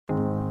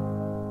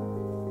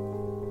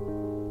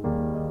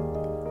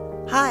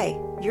Hi,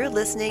 you're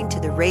listening to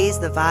the Raise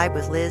the Vibe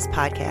with Liz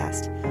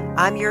podcast.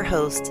 I'm your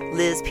host,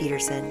 Liz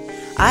Peterson.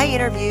 I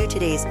interview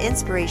today's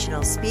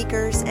inspirational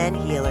speakers and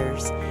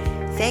healers.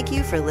 Thank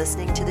you for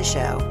listening to the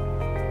show.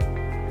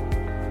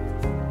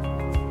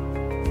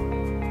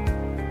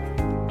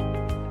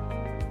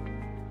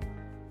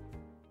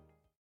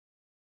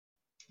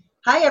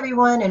 Hi,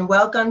 everyone, and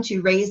welcome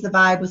to Raise the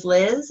Vibe with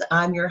Liz.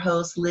 I'm your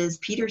host, Liz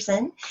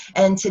Peterson,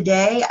 and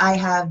today I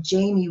have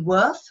Jamie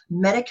Wolf,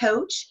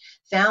 Metacoach,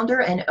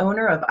 founder and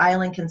owner of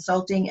Island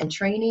Consulting and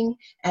Training,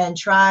 and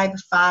Tribe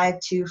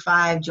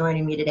 525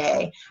 joining me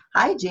today.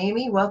 Hi,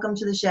 Jamie. Welcome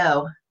to the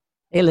show.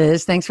 Hey,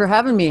 Liz. Thanks for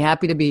having me.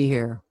 Happy to be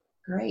here.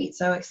 Great.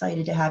 So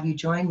excited to have you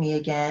join me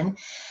again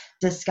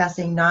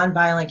discussing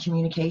nonviolent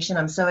communication.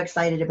 I'm so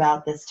excited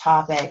about this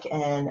topic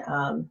and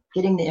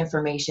getting the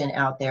information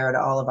out there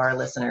to all of our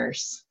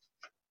listeners.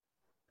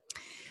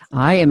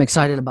 I am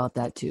excited about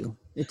that too.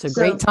 It's a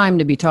great time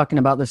to be talking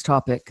about this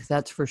topic.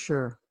 That's for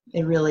sure.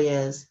 It really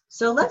is.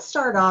 So let's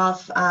start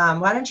off.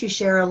 Why don't you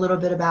share a little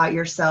bit about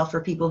yourself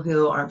for people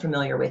who aren't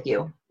familiar with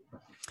you?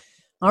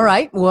 All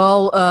right.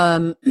 Well,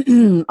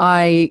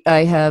 I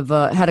have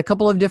had a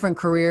couple of different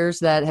careers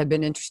that have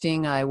been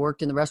interesting. I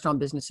worked in the restaurant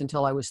business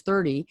until I was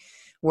 30,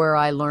 where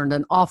I learned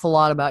an awful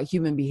lot about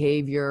human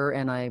behavior,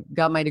 and I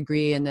got my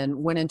degree and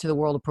then went into the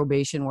world of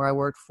probation, where I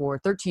worked for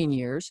 13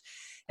 years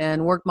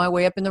and worked my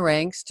way up in the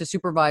ranks to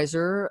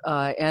supervisor,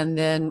 and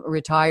then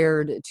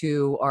retired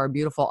to our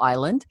beautiful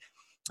island.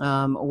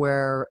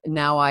 Where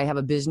now I have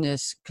a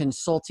business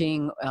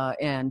consulting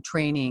and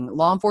training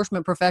law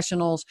enforcement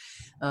professionals.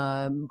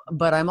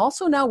 But I'm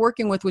also now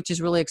working with, which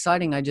is really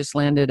exciting, I just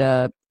landed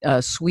a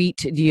sweet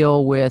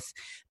deal with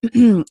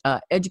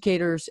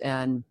educators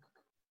and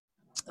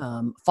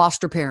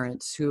foster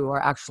parents who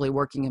are actually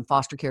working in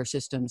foster care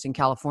systems in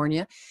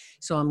California.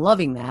 So I'm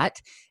loving that.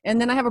 And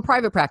then I have a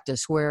private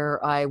practice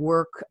where I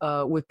work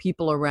with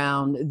people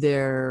around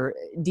their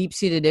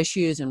deep-seated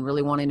issues and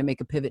really wanting to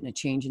make a pivot and a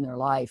change in their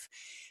life.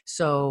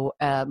 So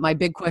my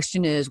big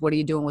question is, what are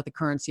you doing with the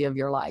currency of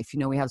your life? You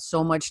know, we have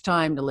so much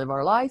time to live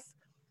our life,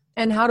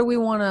 and how do we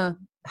want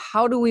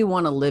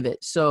to live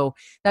it? So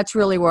that's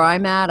really where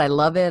I'm at. I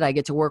love it. I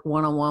get to work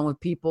one-on-one with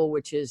people,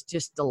 which is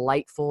just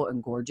delightful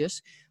and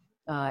gorgeous.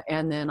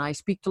 And then I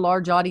speak to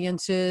large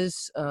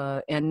audiences,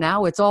 and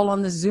now it's all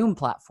on the Zoom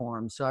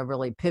platform. So I've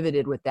really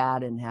pivoted with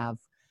that and have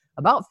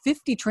about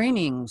 50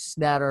 trainings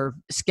that are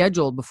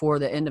scheduled before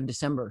the end of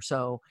December.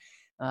 So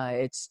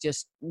it's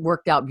just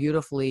worked out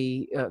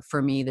beautifully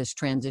for me, this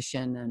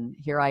transition. And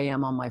here I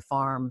am on my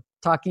farm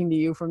talking to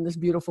you from this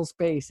beautiful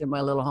space in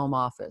my little home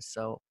office.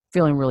 So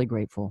feeling really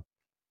grateful.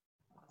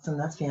 Awesome.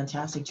 That's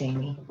fantastic,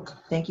 Jamie.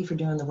 Thank you for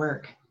doing the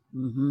work.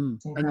 Mm-hmm.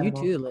 And you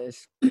too,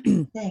 Liz.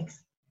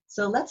 Thanks.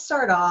 So let's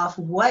start off.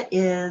 What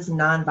is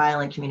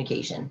nonviolent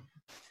communication?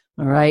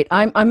 All right.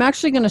 I'm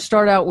actually going to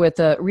start out with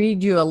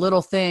read you a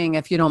little thing,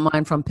 if you don't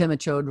mind, from Pema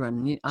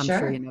Chodron. I'm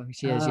sure you know who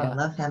she is. Yeah, I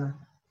love Pema.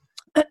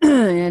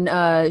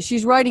 And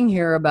she's writing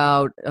here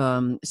about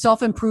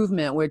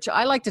self-improvement, which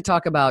I like to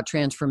talk about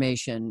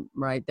transformation,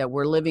 right? That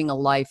we're living a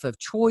life of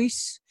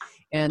choice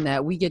and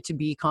that we get to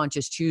be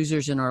conscious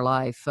choosers in our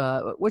life.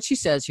 What she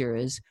says here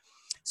is,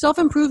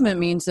 self-improvement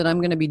means that I'm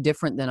going to be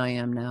different than I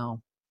am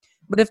now.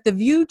 But if the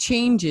view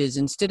changes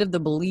instead of the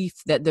belief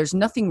that there's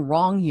nothing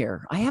wrong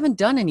here, I haven't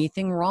done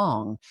anything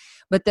wrong,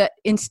 but that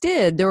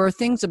instead there are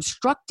things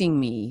obstructing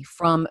me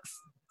from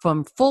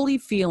fully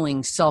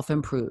feeling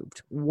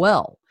self-improved,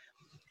 well,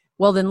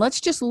 then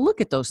let's just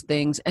look at those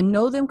things and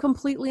know them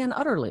completely and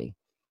utterly.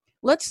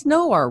 Let's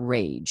know our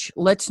rage.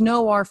 Let's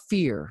know our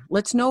fear.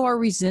 Let's know our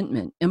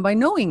resentment. And by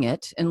knowing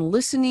it and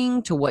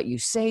listening to what you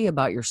say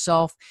about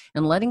yourself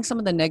and letting some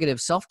of the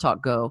negative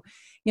self-talk go,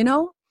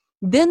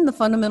 then the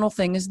fundamental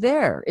thing is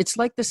there. It's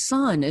like the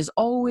sun is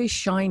always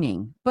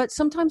shining, but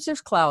sometimes there's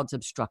clouds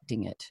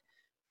obstructing it.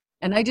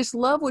 And I just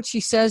love what she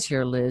says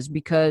here, Liz,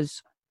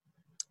 because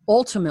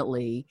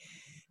ultimately,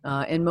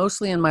 and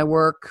mostly in my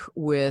work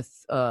with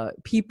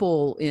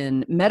people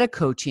in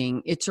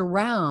meta-coaching, it's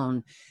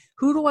around,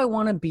 who do I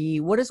want to be?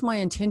 What is my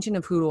intention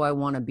of who do I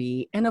want to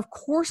be? And of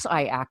course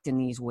I act in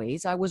these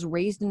ways. I was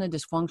raised in a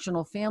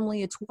dysfunctional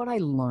family. It's what I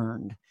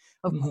learned.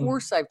 Of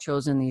course I've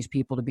chosen these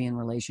people to be in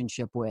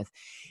relationship with.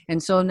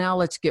 And so now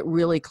let's get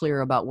really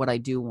clear about what I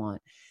do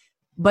want.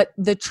 But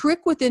the trick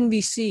with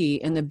NVC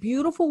and the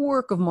beautiful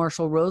work of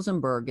Marshall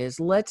Rosenberg is,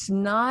 let's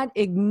not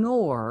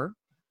ignore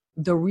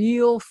the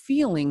real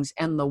feelings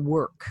and the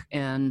work.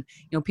 And,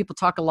 people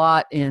talk a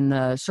lot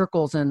in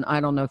circles, and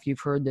I don't know if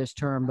you've heard this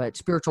term, but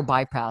spiritual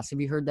bypass.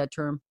 Have you heard that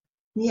term?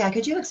 Yeah.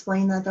 Could you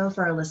explain that, though,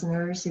 for our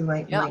listeners who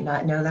might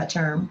not know that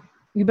term?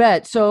 You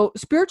bet. So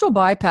spiritual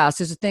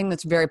bypass is a thing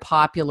that's very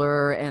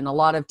popular, and a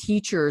lot of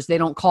teachers, they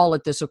don't call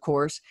it this, of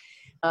course,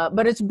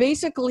 but it's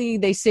basically,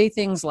 they say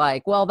things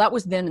like, well, that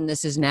was then and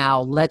this is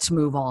now, let's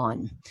move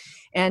on.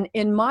 And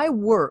in my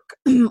work,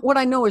 what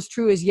I know is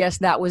true is, yes,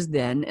 that was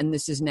then and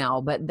this is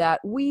now, but that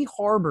we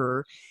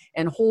harbor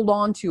and hold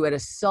on to at a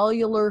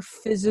cellular,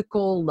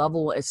 physical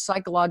level, a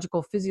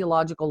psychological,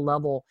 physiological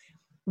level,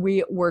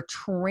 We were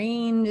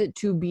trained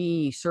to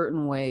be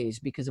certain ways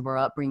because of our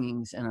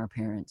upbringings and our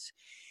parents.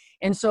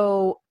 And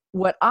so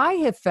what I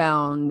have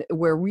found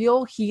where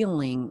real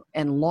healing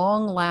and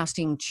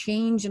long-lasting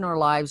change in our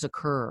lives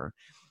occur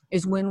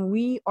is when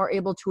we are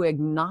able to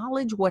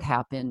acknowledge what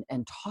happened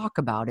and talk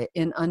about it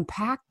and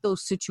unpack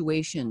those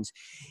situations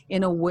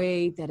in a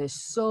way that is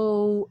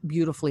so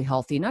beautifully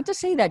healthy. Not to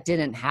say that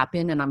didn't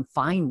happen and I'm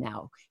fine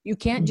now. You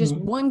can't just,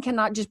 one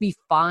cannot just be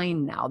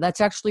fine now. That's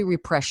actually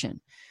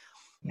repression.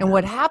 Yeah. And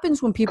what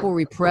happens when people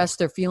repress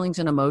their feelings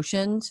and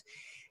emotions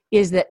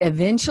is that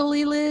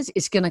eventually, Liz,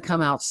 it's going to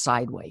come out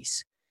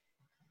sideways.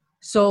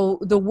 So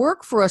the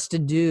work for us to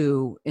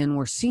do, and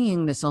we're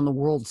seeing this on the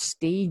world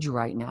stage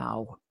right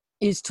now,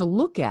 is to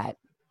look at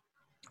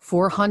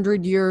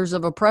 400 years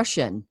of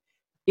oppression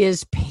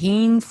is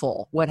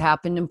painful. What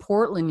happened in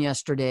Portland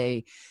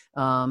yesterday,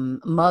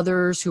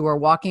 mothers who are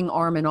walking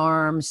arm in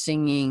arm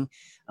singing,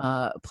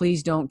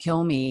 please don't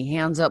kill me,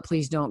 hands up,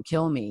 please don't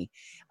kill me.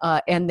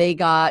 And they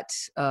got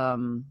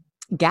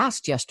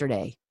gassed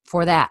yesterday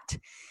for that.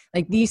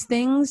 Like these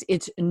things,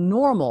 it's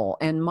normal.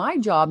 And my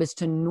job is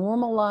to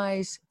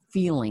normalize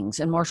feelings.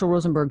 And Marshall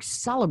Rosenberg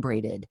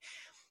celebrated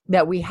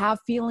that we have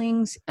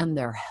feelings and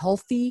they're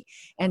healthy.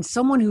 And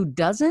someone who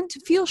doesn't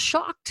feel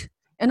shocked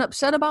and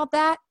upset about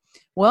that,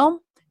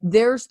 well,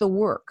 there's the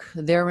work.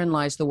 Therein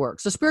lies the work.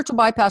 So spiritual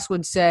bypass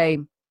would say,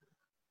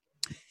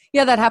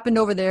 yeah, that happened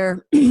over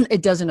there.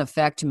 It doesn't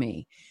affect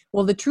me.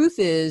 Well, the truth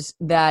is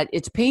that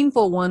it's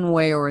painful one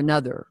way or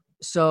another.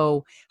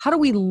 So how do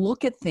we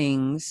look at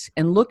things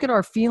and look at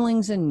our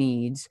feelings and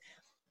needs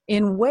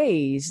in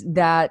ways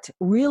that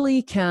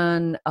really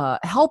can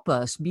help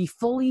us be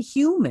fully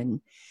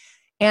human?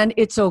 And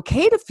it's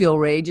okay to feel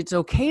rage. It's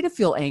okay to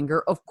feel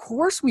anger. Of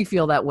course we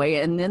feel that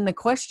way. And then the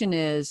question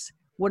is,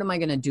 what am I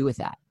going to do with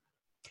that?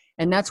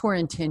 And that's where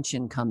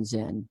intention comes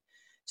in.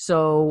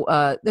 So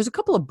there's a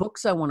couple of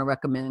books I want to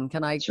recommend.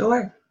 Can I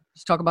Sure.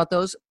 just talk about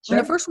those? Sure.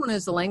 And the first one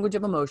is The Language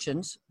of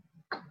Emotions.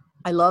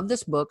 I love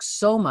this book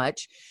so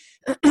much.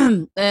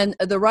 And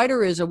the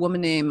writer is a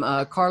woman named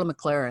Carla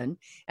McLaren,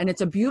 and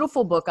it's a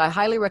beautiful book. I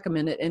highly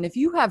recommend it. And if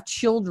you have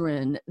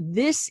children,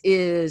 this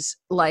is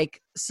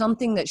like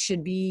something that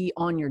should be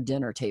on your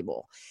dinner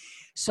table.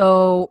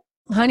 So,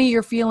 honey,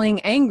 you're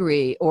feeling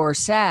angry or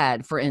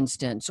sad, for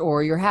instance,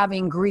 or you're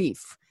having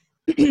grief.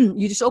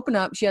 You just open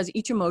up. She has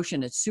each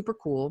emotion. It's super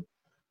cool.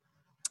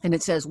 And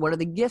it says, what are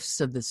the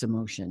gifts of this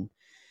emotion?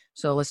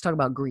 So let's talk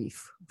about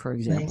grief, for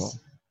example.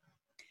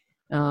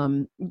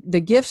 Nice. The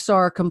gifts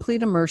are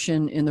complete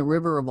immersion in the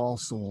river of all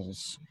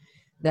souls.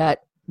 That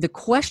the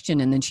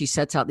question, and then she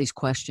sets out these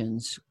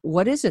questions,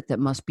 what is it that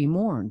must be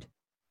mourned?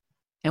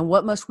 And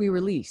what must we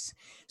release?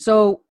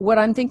 So what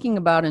I'm thinking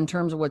about in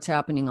terms of what's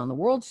happening on the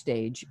world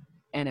stage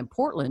and in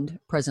Portland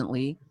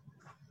presently,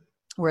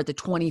 we're at the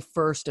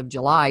 21st of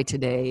July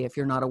today. If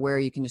you're not aware,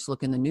 you can just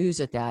look in the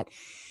news at that.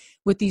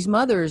 With these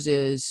mothers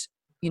is,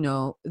 you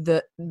know,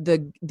 the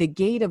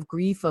gate of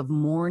grief of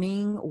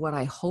mourning what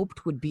I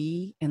hoped would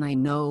be, and I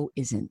know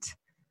isn't,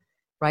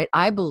 right?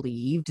 I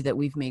believed that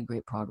we've made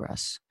great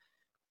progress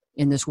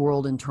in this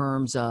world in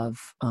terms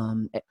of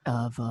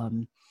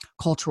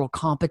cultural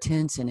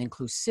competence and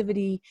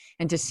inclusivity,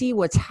 and to see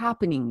what's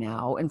happening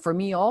now. And for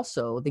me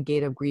also, the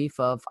gate of grief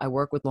of, I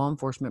work with law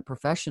enforcement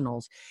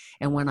professionals,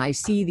 and when I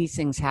see these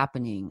things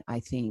happening,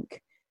 I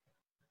think,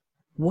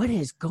 what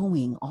is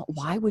going on?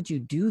 Why would you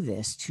do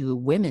this to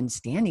women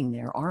standing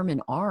there arm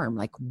in arm?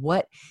 Like,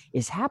 what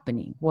is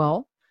happening?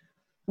 Well,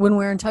 when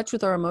we're in touch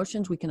with our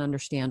emotions, we can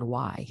understand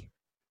why.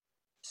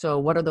 So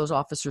what are those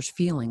officers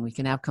feeling? We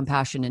can have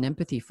compassion and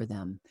empathy for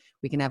them.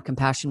 We can have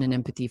compassion and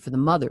empathy for the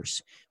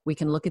mothers. We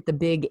can look at the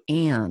big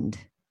and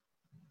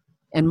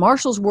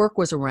Marshall's work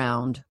was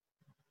around,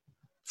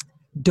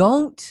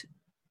 don't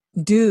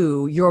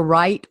do you're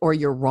right or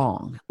you're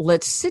wrong.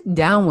 Let's sit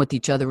down with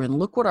each other and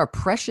look what our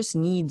precious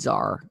needs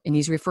are. And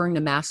he's referring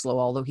to Maslow,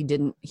 although he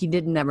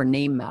didn't ever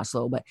name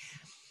Maslow, but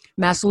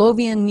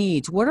Maslowian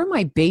needs. What are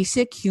my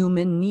basic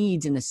human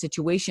needs in a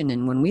situation?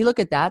 And when we look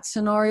at that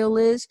scenario,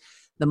 Liz,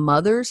 the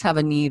mothers have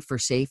a need for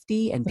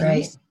safety and peace.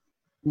 Right.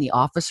 And the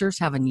officers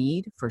have a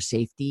need for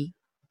safety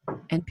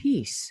and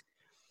peace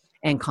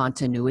and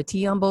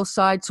continuity on both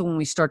sides. So when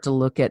we start to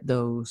look at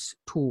those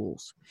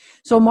tools.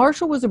 So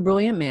Marshall was a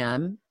brilliant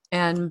man.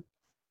 And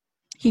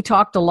he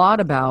talked a lot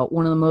about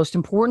one of the most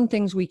important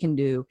things we can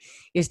do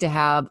is to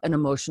have an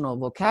emotional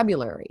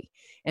vocabulary.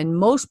 And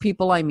most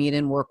people I meet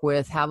and work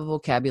with have a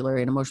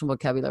vocabulary, an emotional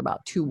vocabulary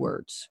about 2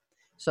 words.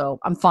 So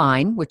I'm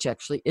fine, which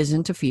actually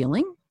isn't a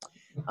feeling.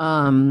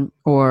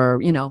 Or,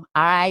 you know,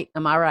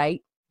 am I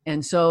right?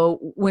 And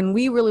so when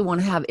we really want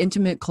to have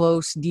intimate,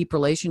 close, deep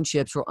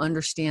relationships or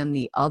understand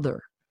the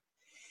other,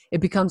 it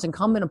becomes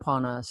incumbent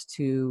upon us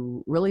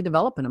to really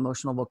develop an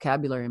emotional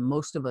vocabulary. And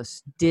most of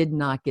us did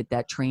not get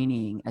that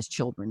training as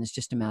children. It's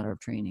just a matter of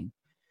training.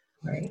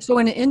 Right. So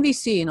in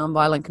NVC,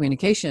 nonviolent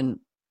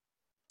communication,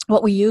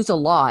 what we use a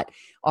lot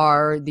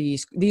are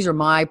these are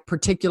my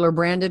particular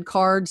branded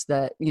cards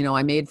that,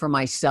 I made for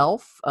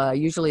myself.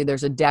 Usually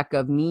there's a deck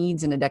of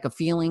needs and a deck of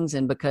feelings.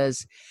 And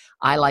because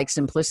I like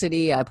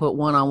simplicity, I put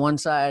one on one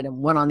side and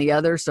one on the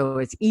other. So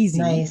it's easy.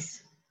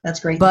 Nice. That's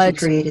great that you But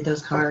created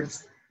those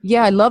cards.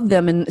 yeah, I love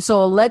them. And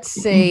so let's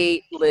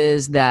say,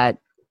 Liz, that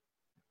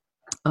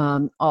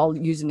I'll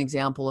use an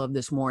example of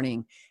this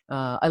morning.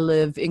 I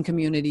live in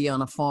community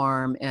on a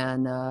farm,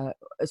 and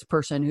this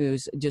person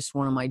who's just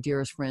one of my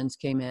dearest friends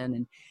came in,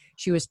 and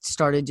she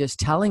started just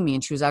telling me,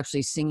 and she was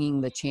actually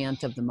singing the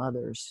chant of the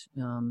mothers,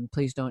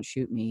 please don't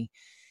shoot me,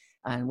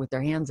 and with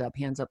their hands up,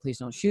 please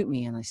don't shoot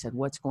me. And I said,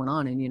 what's going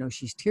on? And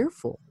she's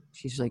tearful.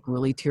 She's like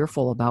really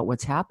tearful about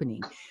what's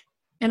happening.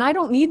 And I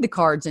don't need the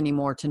cards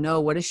anymore to know,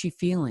 what is she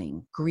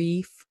feeling?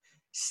 Grief,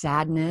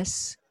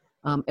 sadness,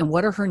 and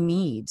what are her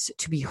needs?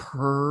 To be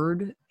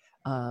heard.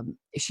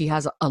 She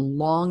has a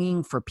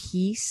longing for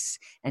peace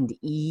and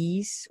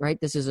ease,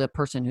 right? This is a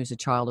person who's a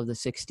child of the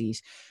 60s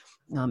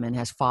and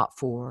has fought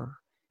for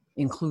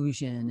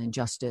inclusion and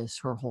justice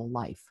her whole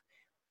life.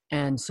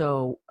 And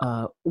so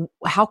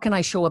how can I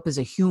show up as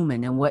a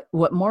human? And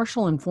what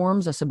Marshall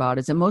informs us about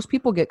is that most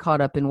people get caught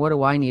up in, what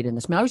do I need in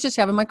this? I was just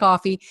having my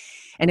coffee,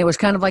 and it was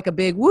kind of like a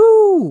big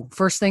woo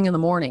first thing in the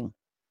morning.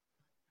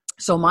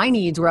 So my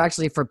needs were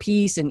actually for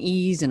peace and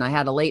ease, and I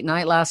had a late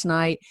night last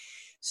night.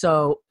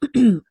 So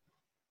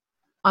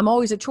I'm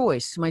always a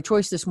choice. My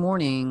choice this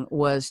morning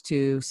was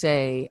to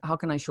say, how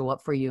can I show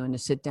up for you, and to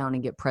sit down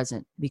and get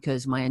present,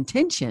 because my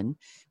intention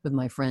with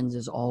my friends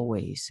is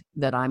always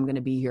that I'm going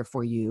to be here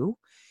for you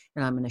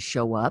and I'm going to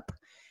show up.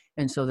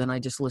 And so then I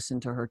just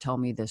listened to her tell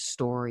me this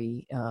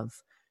story of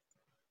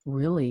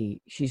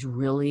she's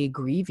really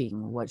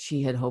grieving what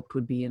she had hoped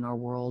would be in our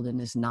world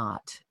and is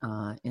not,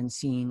 and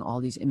seeing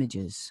all these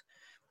images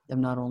of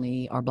not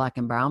only our Black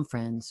and brown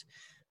friends,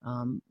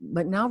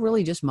 but now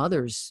really just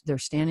mothers. They're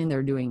standing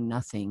there doing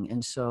nothing.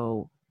 And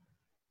so,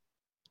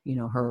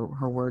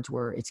 her words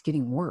were, it's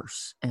getting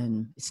worse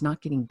and it's not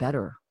getting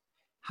better.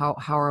 How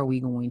are we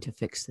going to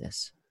fix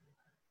this?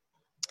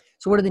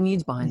 So what are the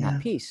needs behind that?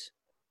 Peace,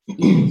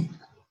 ease,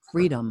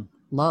 freedom,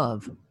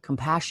 love,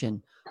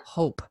 compassion,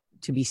 hope,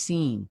 to be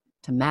seen,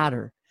 to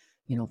matter,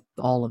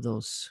 all of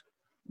those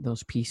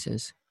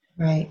pieces.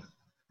 Right.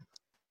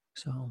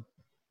 So,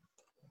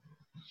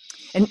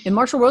 and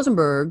Marshall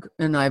Rosenberg,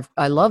 and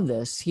I love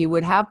this, he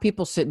would have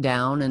people sit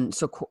down. And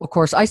so, of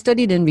course, I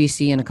studied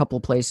NVC in a couple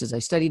of places. I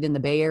studied in the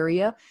Bay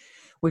Area,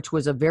 which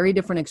was a very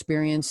different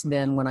experience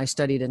than when I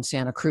studied in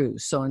Santa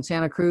Cruz. So in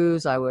Santa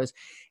Cruz, I was,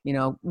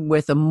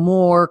 with a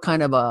more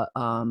kind of a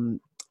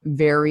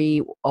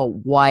very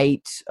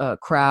white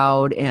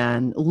crowd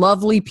and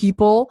lovely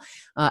people.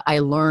 I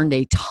learned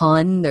a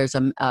ton. There's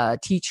a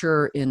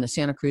teacher in the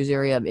Santa Cruz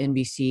area of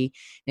NVC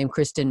named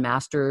Kristen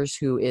Masters,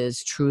 who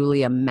is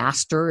truly a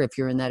master. If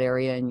you're in that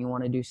area and you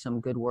want to do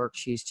some good work,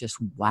 she's just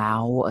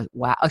wow.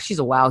 She's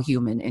a wow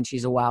human, and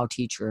she's a wow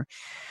teacher.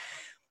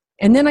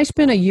 And then I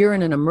spent a year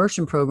in an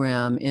immersion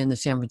program in the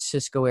San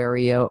Francisco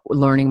area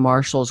learning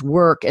Marshall's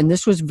work. And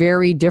this was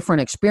very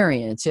different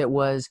experience. It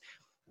was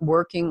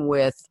working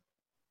with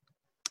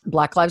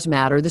Black Lives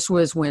Matter. This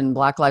was when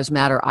Black Lives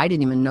Matter, I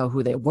didn't even know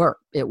who they were.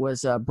 It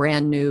was a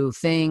brand new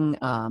thing.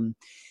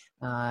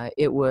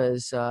 It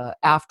was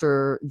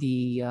after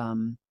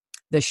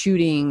the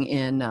shooting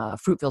in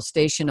Fruitville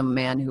Station, a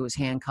man who was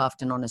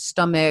handcuffed and on his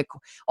stomach.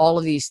 All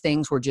of these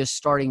things were just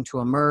starting to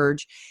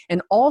emerge.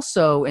 And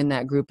also in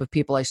that group of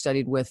people I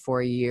studied with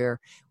for a year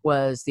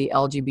was the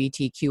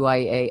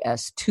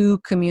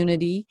LGBTQIAS2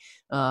 community.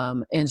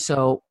 And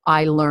so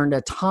I learned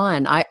a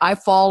ton. I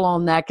fall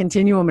on that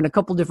continuum in a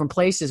couple different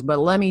places, but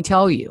let me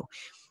tell you,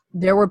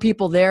 there were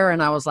people there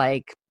and I was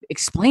like,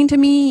 explain to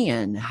me,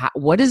 and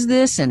what is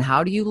this, and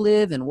how do you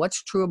live, and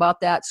what's true about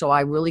that? So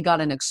I really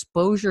got an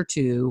exposure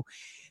to,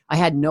 I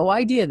had no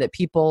idea that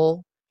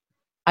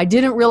I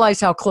didn't realize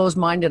how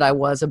closed-minded I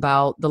was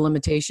about the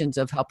limitations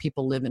of how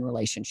people live in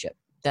relationship,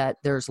 that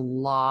there's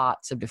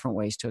lots of different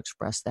ways to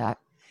express that.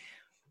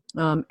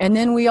 And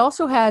then we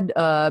also had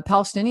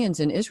Palestinians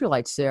and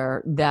Israelites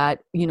there that,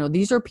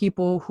 these are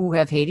people who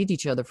have hated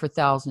each other for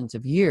thousands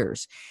of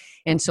years.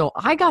 And so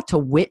I got to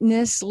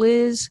witness,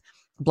 Liz,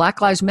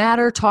 Black Lives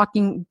Matter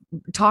talking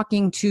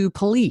to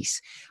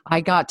police.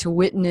 I got to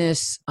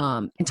witness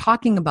and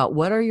talking about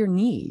what are your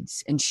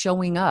needs and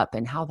showing up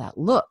and how that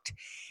looked.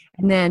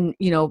 And then,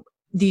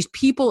 these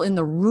people in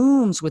the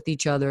rooms with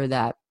each other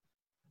that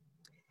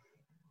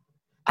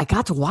I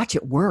got to watch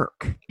it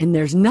work. And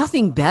there's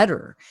nothing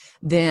better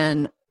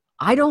than,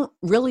 I don't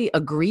really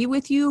agree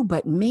with you,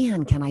 but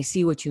man, can I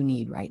see what you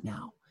need right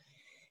now?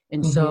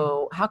 And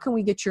so how can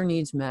we get your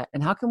needs met?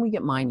 And how can we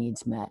get my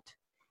needs met?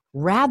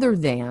 Rather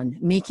than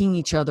making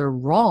each other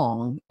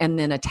wrong and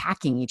then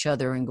attacking each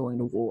other and going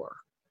to war.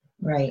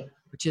 Right.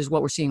 Which is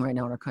what we're seeing right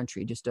now in our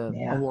country, just a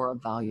war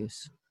of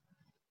values.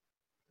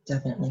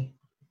 Definitely.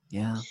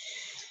 Yeah.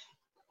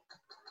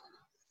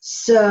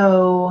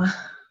 So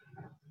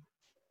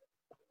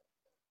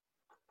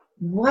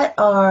what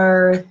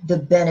are the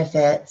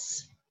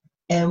benefits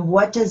And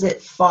what does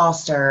it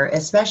foster,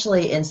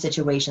 especially in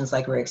situations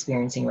like we're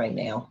experiencing right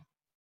now?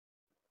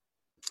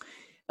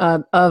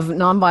 Of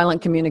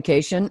nonviolent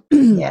communication.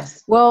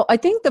 Yes. Well, I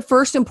think the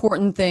first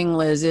important thing,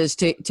 Liz, is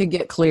to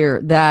get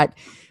clear that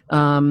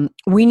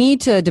we need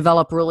to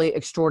develop really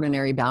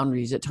extraordinary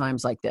boundaries at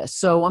times like this.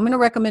 So I'm going to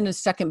recommend a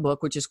second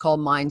book, which is called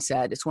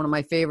Mindset. It's one of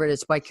my favorite.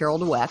 It's by Carol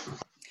Dweck.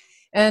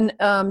 And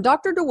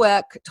Dr.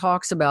 Dweck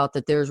talks about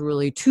that there's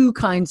really two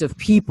kinds of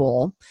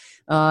people.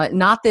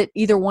 Not that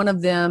either one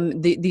of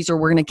them, these are,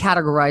 we're going to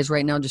categorize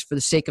right now just for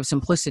the sake of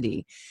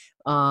simplicity.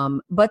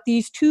 But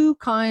these two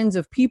kinds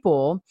of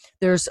people,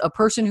 there's a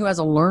person who has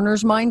a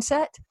learner's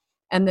mindset,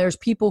 and there's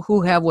people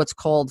who have what's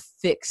called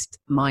fixed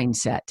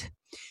mindset.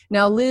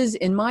 Now, Liz,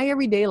 in my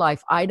everyday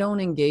life, I don't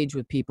engage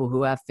with people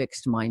who have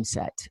fixed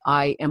mindset.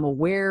 I am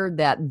aware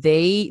that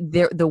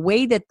the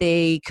way that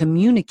they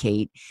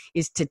communicate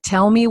is to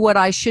tell me what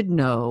I should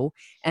know,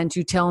 and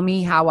to tell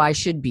me how I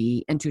should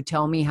be, and to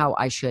tell me how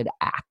I should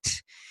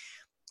act.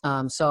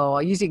 So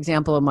I'll use the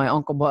example of my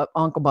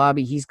Uncle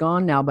Bobby. He's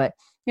gone now, but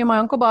my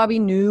Uncle Bobby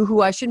knew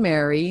who I should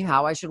marry,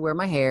 how I should wear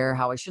my hair,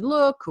 how I should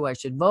look, who I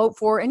should vote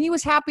for, and he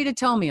was happy to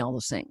tell me all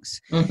those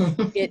things.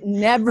 It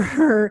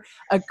never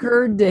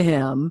occurred to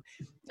him.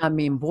 I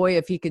mean, boy,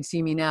 if he could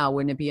see me now,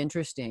 wouldn't it be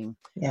interesting?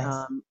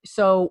 Yes.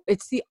 So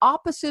it's the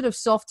opposite of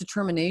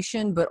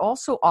self-determination, but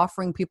also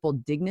offering people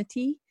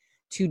dignity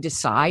to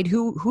decide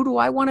who do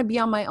I want to be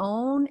on my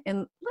own,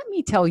 and let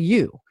me tell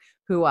you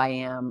who I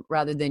am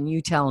rather than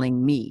you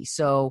telling me.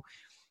 So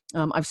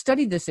I've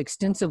studied this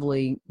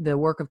extensively, the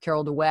work of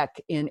Carol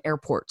Dweck in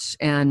airports,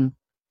 and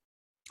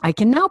I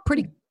can now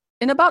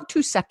in about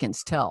 2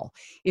 seconds tell,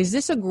 is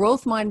this a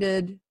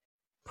growth-minded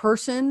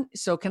person?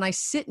 So can I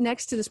sit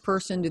next to this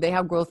person? Do they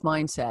have growth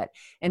mindset?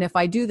 And if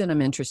I do, then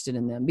I'm interested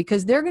in them,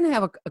 because they're going to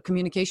have a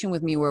communication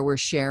with me where we're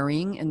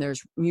sharing and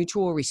there's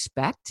mutual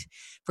respect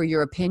for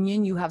your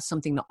opinion. You have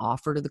something to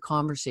offer to the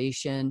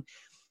conversation.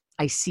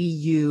 I see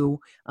you.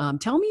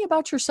 Tell me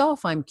about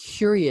yourself. I'm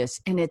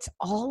curious. And it's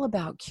all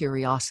about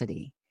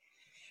curiosity.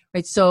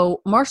 Right.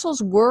 So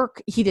Marshall's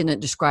work, he didn't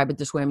describe it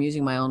this way. I'm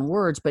using my own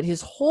words, but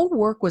his whole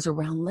work was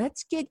around,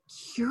 let's get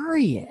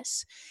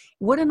curious.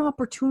 What an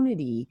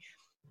opportunity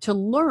to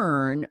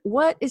learn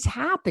what is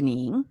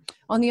happening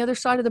on the other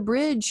side of the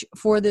bridge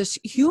for this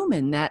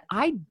human that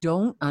I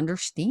don't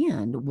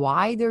understand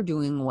why they're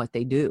doing what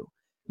they do.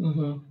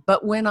 Mm-hmm.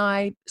 But when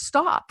I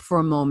stop for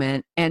a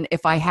moment, and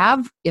if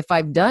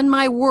I've done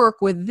my work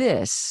with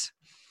this,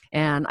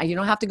 and you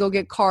don't have to go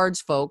get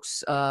cards,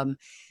 folks.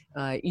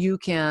 You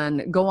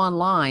can go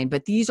online,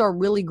 but these are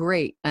really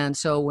great. And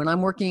so when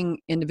I'm working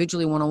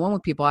individually one-on-one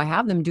with people, I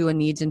have them do a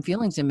needs and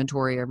feelings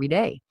inventory every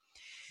day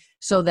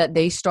so that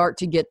they start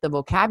to get the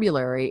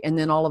vocabulary. And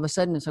then all of a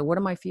sudden it's like, what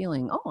am I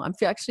feeling? Oh, I'm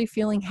actually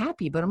feeling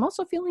happy, but I'm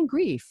also feeling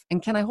grief.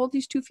 And can I hold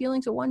these two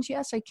feelings at once?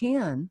 Yes, I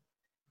can.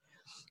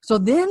 So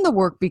then the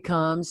work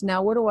becomes,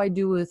 now what do I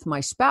do with my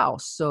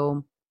spouse?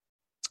 So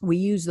we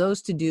use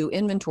those to do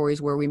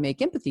inventories where we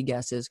make empathy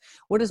guesses.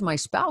 What is my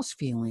spouse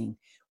feeling?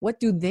 What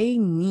do they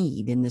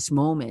need in this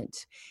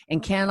moment?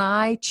 And can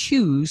I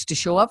choose to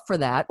show up for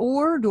that?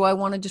 Or do I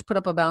want to just put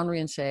up a boundary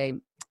and say,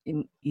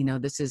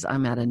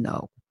 I'm at a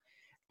no.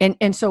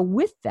 And so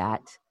with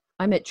that,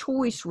 I'm at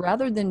choice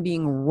rather than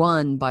being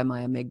run by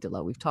my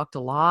amygdala. We've talked a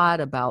lot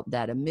about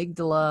that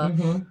amygdala,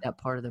 mm-hmm. that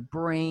part of the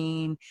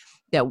brain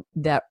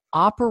that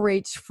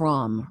operates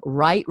from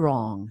right,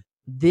 wrong,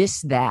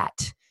 this,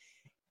 that.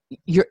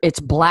 It's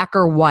black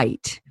or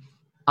white.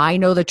 I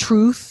know the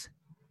truth.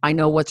 I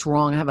know what's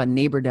wrong. I have a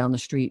neighbor down the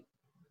street.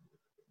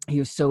 He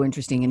was so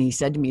interesting. And he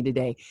said to me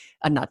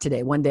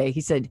one day,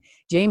 he said,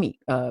 Jamie,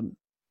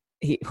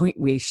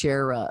 we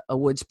share a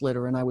wood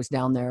splitter, and I was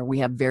down there. We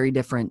have very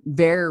different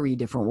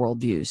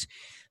worldviews.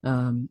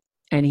 And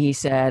he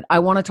said, I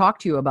want to talk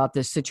to you about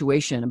this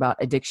situation about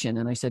addiction.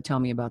 And I said, tell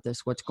me about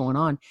this. What's going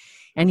on?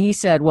 And he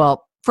said,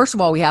 well, first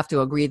of all, we have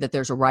to agree that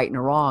there's a right and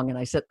a wrong. And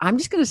I said, I'm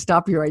just going to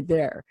stop you right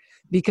there,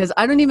 because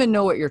I don't even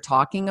know what you're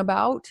talking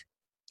about,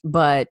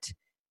 but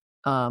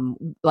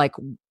like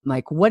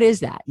what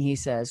is that? And he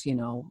says,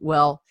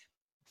 well,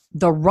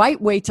 the right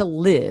way to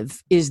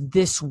live is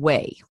this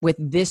way, with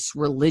this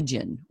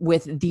religion,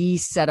 with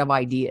these set of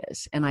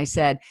ideas. And I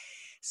said,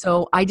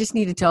 so I just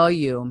need to tell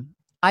you,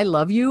 I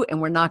love you,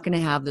 and we're not going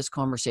to have this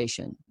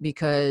conversation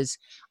because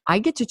I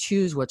get to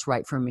choose what's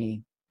right for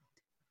me.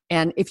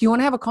 And if you want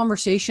to have a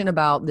conversation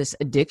about this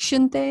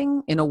addiction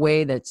thing in a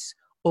way that's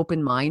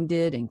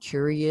open-minded and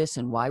curious,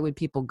 and why would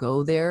people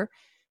go there?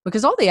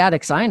 Because all the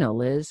addicts I know,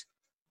 Liz,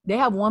 they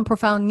have one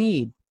profound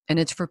need, and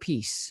it's for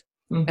peace.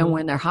 Mm-hmm. And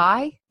when they're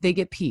high, they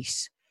get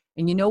peace.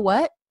 And you know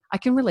what? I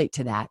can relate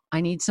to that.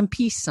 I need some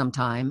peace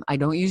sometime. I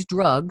don't use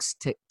drugs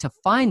to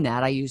find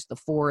that. I use the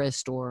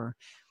forest or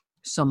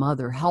some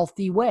other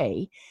healthy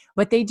way,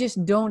 but they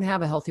just don't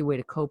have a healthy way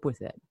to cope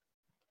with it.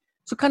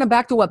 So kind of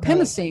back to what Pim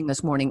was saying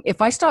this morning,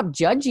 if I stop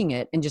judging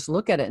it and just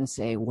look at it and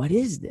say, what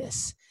is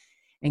this?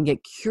 And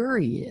get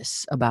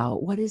curious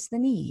about what is the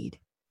need?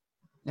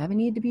 I have a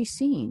need to be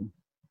seen.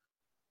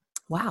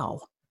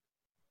 Wow.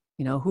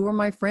 who are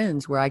my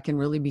friends where I can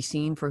really be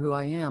seen for who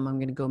I am? I'm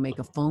going to go make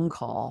a phone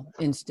call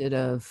instead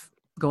of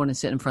going and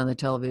sit in front of the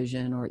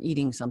television or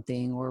eating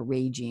something or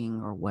raging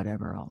or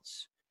whatever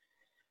else.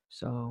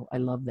 So I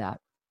love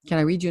that. Can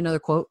I read you another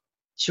quote?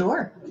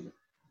 Sure.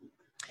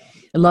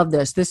 I love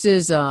this. This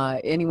is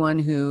anyone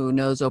who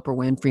knows Oprah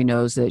Winfrey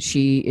knows that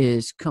she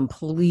is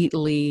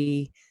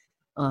completely,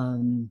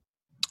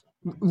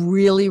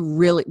 really,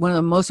 really, one of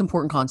the most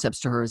important concepts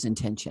to her is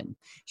intention.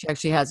 She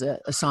actually has a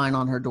sign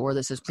on her door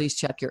that says, please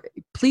check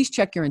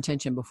your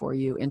intention before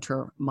you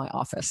enter my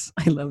office.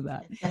 I love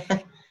that.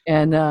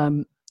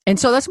 And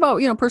so that's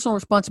about, personal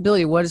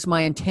responsibility. What is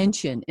my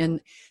intention?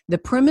 And the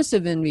premise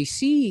of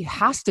NVC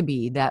has to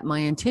be that my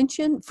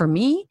intention for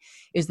me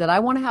is that I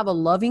want to have a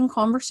loving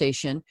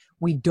conversation.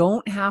 We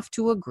don't have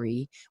to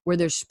agree, where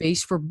there's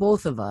space for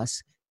both of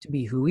us to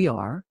be who we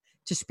are,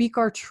 to speak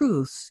our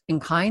truths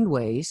in kind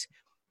ways,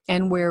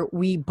 and where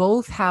we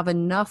both have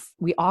enough,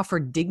 we offer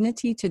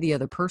dignity to the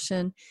other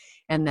person,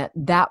 and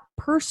that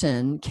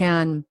person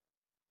can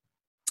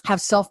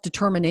have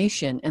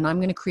self-determination, and I'm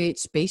going to create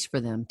space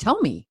for them.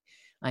 Tell me.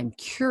 I'm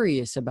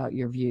curious about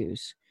your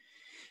views.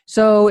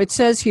 So it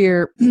says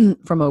here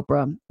from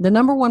Oprah, the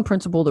number one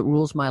principle that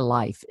rules my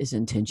life is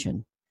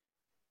intention.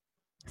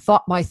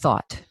 Thought by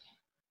thought,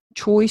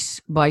 choice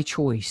by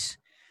choice,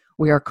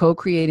 we are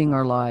co-creating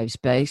our lives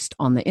based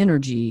on the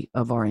energy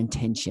of our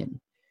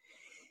intention.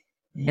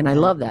 And I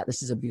love that.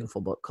 This is a beautiful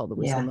book called The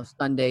Wisdom of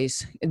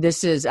Sundays.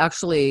 This is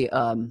actually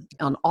on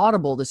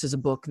Audible. This is a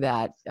book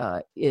that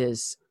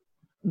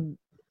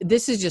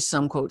this is just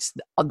some quotes.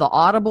 The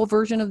Audible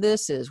version of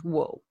this is,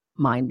 whoa,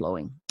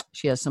 mind-blowing.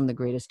 She has some of the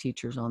greatest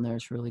teachers on there.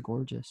 It's really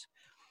gorgeous.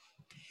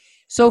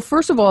 So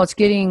first of all, it's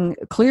getting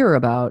clear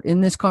about,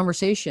 in this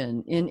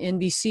conversation, in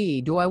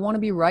NVC, do I want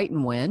to be right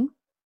and win?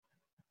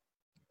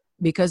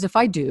 Because if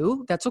I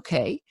do, that's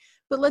okay.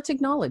 But let's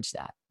acknowledge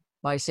that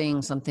by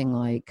saying something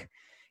like,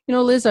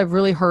 Liz, I've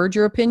really heard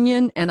your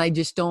opinion, and I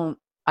don't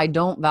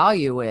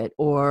value it.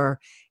 Or,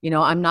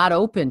 I'm not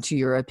open to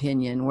your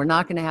opinion. We're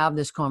not going to have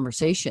this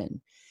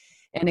conversation.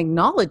 And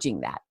acknowledging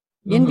that.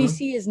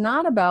 NVC is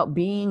not about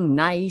being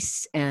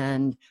nice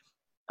and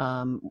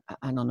I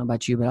don't know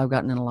about you, but I've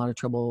gotten in a lot of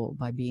trouble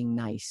by being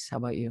nice. How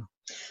about you?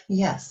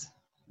 Yes.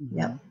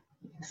 Yep.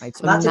 Right.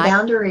 So lots of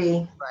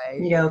boundary,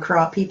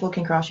 right. People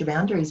can cross your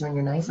boundaries when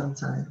you're nice all the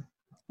time.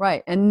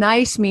 Right. And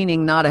nice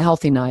meaning not a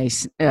healthy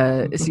nice.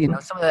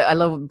 Some of I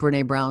love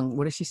Brene Brown.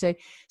 What does she say?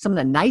 Some of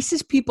the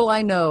nicest people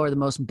I know are the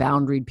most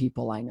boundaried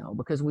people I know,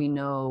 because we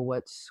know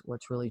what's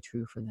really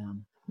true for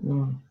them.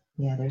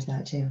 Yeah, there's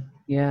that too.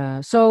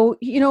 Yeah. So,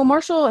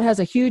 Marshall has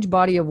a huge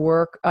body of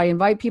work. I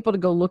invite people to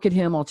go look at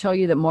him. I'll tell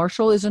you that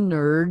Marshall is a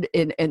nerd,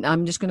 and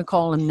I'm just going to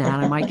call him that.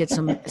 I might get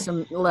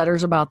some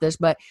letters about this,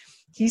 but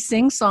he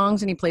sings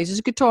songs and he plays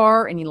his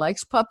guitar and he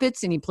likes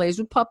puppets and he plays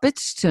with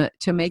puppets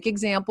to make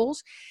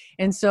examples.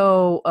 And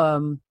so,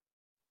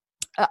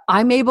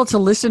 I'm able to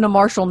listen to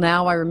Marshall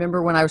now. I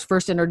remember when I was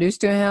first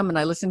introduced to him and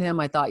I listened to him,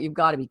 I thought, you've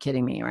got to be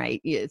kidding me,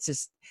 right? It's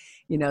just,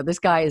 this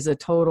guy is a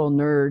total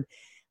nerd.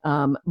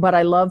 But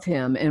I love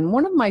him. And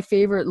one of my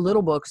favorite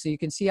little books, so you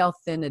can see how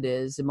thin it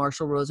is,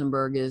 Marshall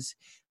Rosenberg, is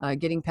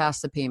Getting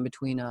Past the Pain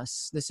Between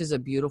Us. This is a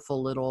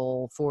beautiful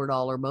little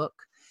 $4 book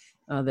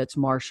that's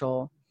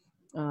Marshall.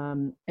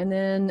 And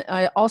then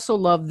I also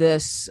love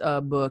this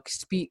book,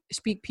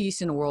 Speak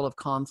Peace in a World of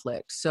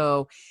Conflict.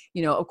 So,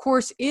 of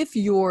course, if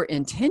your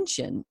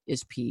intention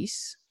is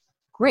peace,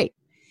 great.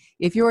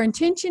 If your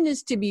intention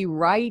is to be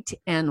right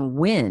and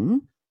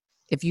win,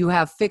 if you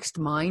have fixed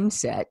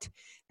mindset,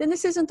 then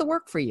this isn't the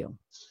work for you.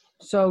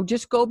 So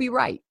just go be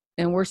right.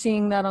 And we're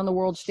seeing that on the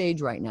world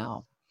stage right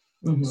now.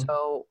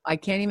 So I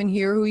can't even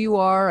hear who you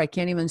are. I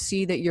can't even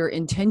see that your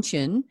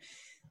intention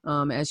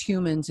as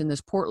humans in this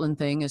Portland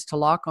thing is to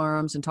lock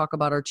arms and talk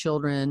about our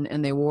children.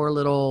 And they wore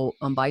little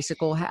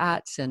bicycle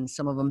hats, and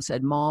some of them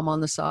said mom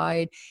on the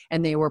side,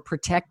 and they were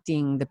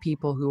protecting the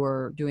people who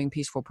were doing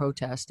peaceful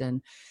protest,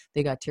 and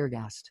they got tear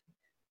gassed.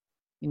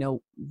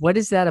 What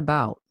is that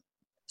about?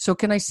 So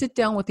can I sit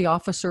down with the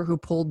officer who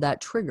pulled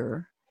that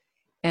trigger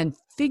and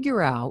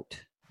figure out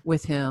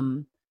with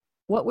him,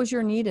 what was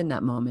your need in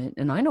that moment?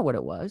 And I know what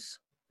it was.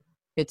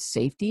 It's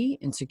safety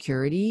and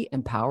security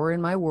and power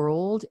in my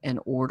world and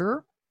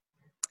order,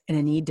 and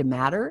a need to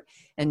matter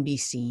and be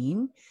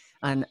seen,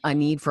 and a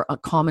need for a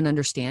common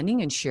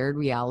understanding and shared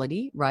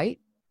reality, right?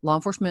 Law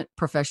enforcement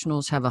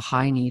professionals have a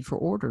high need for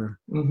order.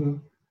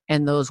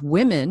 And those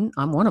women,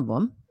 I'm one of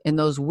them, and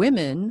those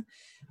women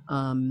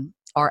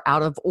are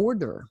out of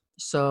order.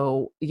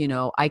 So,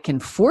 I can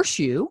force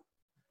you,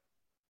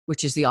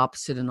 which is the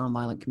opposite of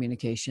nonviolent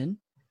communication,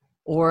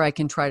 or I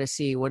can try to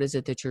see what is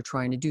it that you're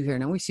trying to do here.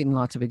 Now, we've seen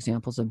lots of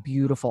examples of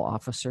beautiful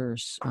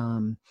officers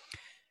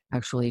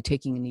actually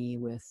taking a knee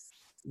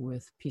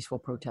with peaceful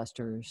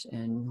protesters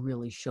and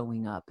really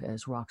showing up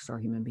as rock star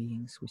human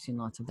beings. We've seen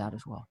lots of that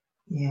as well.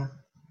 Yeah.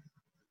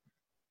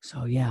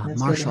 So, yeah, it's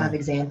Marshall. Good to have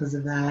examples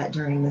of that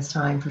during this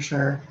time for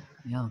sure.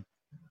 Yeah.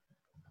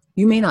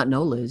 You may not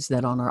know, Liz,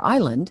 that on our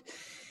island,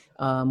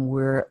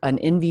 We're an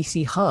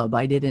NVC hub.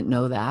 I didn't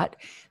know that.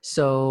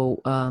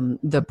 So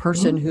the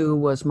person who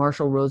was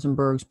Marshall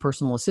Rosenberg's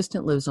personal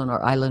assistant lives on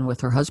our island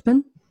with her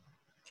husband.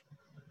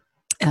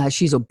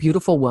 She's a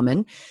beautiful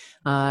woman.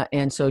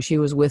 And so she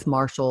was with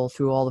Marshall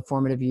through all the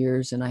formative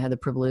years. And I had the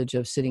privilege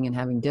of sitting and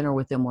having dinner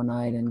with him one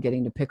night and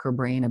getting to pick her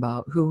brain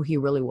about who he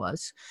really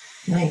was.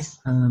 Nice.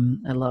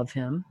 I love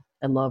him.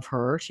 I love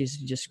her. She's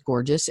just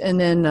gorgeous. And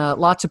then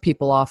lots of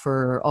people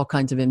offer all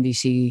kinds of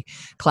NVC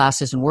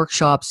classes and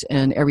workshops.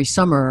 And every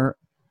summer,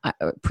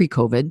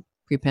 pre-COVID,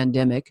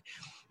 pre-pandemic,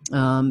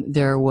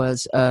 there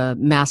was a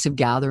massive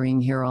gathering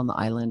here on the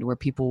island where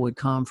people would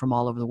come from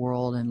all over the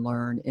world and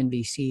learn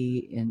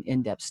NVC and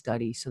in-depth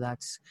study. So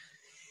that's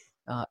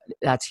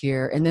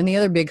here. And then the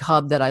other big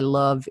hub that I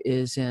love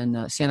is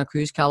in Santa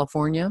Cruz,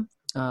 California.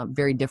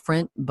 Very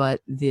different,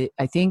 but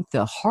I think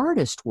the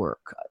hardest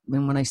work,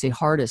 and when I say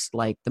hardest,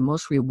 like the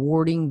most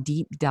rewarding,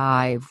 deep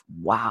dive,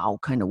 wow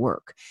kind of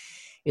work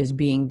is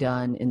being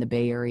done in the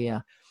Bay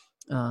Area.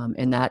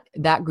 And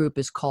that group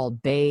is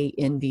called Bay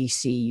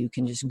NVC. You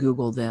can just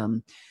Google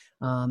them.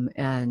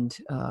 And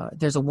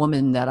there's a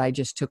woman that I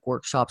just took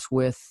workshops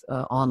with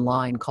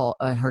online called,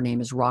 her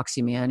name is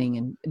Roxy Manning,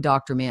 and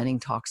Dr. Manning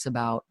talks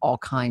about all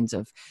kinds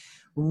of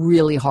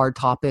really hard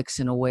topics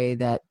in a way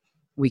that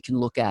we can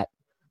look at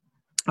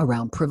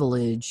around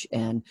privilege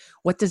and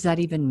what does that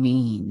even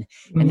mean?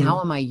 And how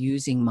am I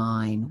using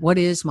mine? What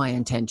is my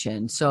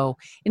intention? So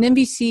in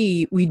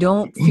NVC, we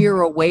don't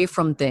veer away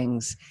from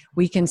things.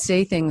 We can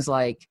say things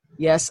like,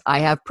 yes, I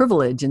have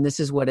privilege and this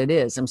is what it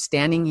is. I'm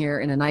standing here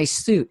in a nice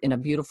suit in a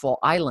beautiful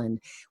island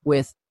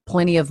with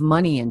plenty of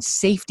money and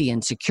safety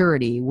and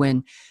security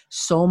when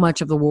so much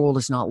of the world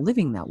is not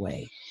living that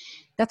way.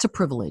 That's a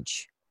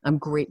privilege. I'm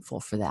grateful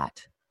for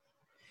that.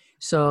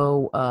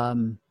 So,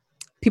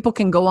 people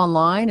can go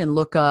online and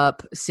look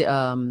up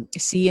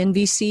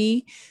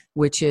CNVC,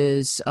 which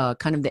is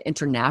kind of the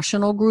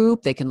international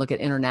group. They can look at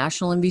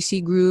international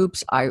NVC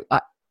groups.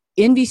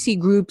 NVC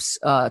groups,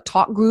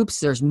 talk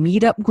groups, there's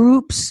meetup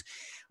groups.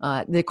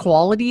 The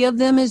quality of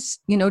them is,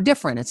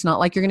 different. It's not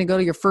like you're going to go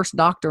to your first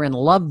doctor and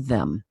love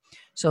them.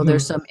 So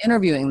there's some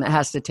interviewing that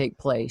has to take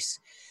place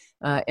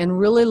and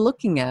really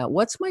looking at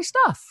what's my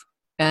stuff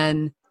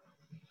and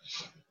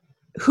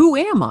who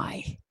am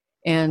I?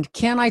 And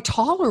can I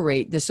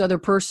tolerate this other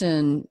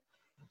person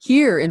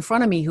here in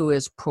front of me who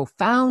is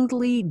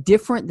profoundly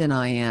different than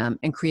I am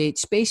and create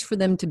space for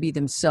them to be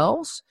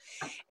themselves?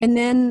 And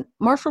then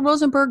Marshall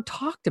Rosenberg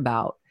talked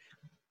about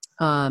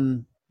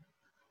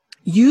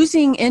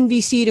using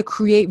NVC to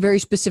create very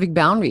specific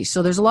boundaries.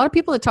 So there's a lot of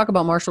people that talk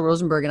about Marshall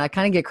Rosenberg, and I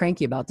kind of get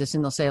cranky about this,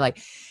 and they'll say like,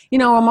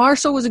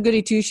 Marshall was a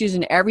goody two-shoes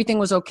and everything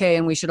was okay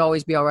and we should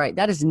always be all right.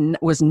 That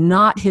was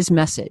not his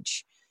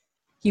message.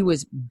 He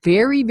was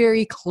very,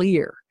 very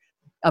clear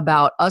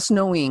about us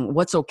knowing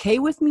what's okay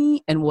with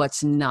me and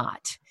what's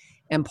not.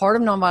 And part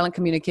of nonviolent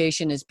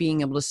communication is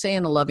being able to say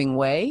in a loving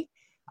way,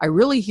 I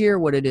really hear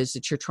what it is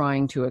that you're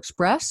trying to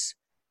express.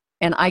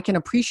 And I can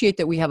appreciate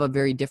that we have a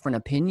very different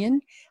opinion.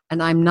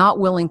 And I'm not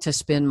willing to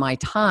spend my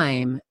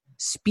time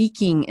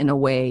speaking in a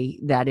way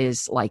that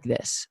is like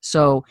this.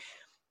 So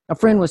a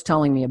friend was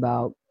telling me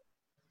about,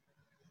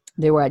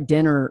 they were at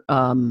dinner.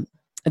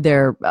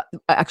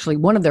 Actually,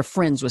 one of their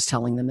friends was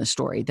telling them the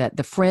story that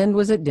the friend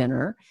was at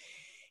dinner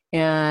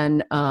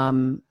and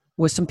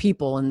with some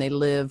people, and they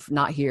live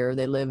not here,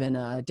 they live in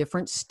a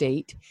different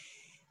state.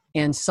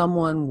 And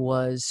someone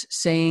was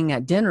saying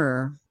at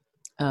dinner,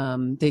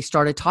 they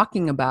started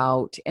talking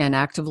about and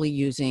actively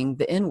using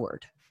the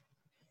N-word.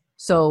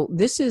 So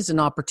this is an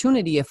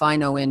opportunity, if I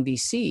know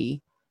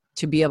NVC,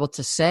 to be able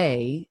to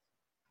say,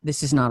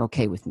 this is not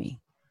okay with me.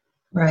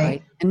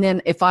 Right. And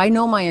then if I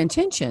know my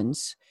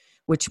intentions,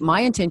 which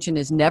my intention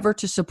is never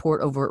to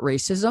support overt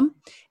racism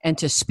and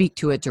to speak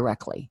to it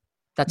directly.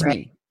 That's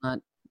me. Not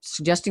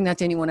suggesting that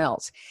to anyone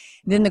else.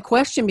 Then the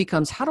question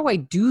becomes, how do I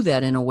do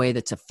that in a way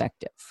that's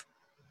effective?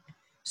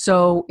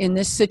 So in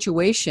this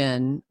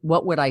situation,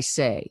 what would I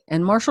say?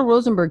 And Marshall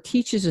Rosenberg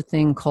teaches a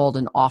thing called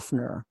an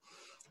offner.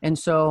 And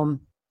so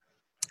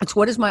it's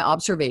what is my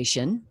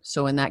observation?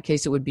 So in that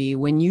case, it would be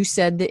when you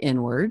said the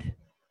N-word,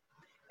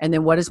 and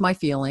then what is my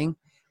feeling?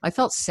 I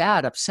felt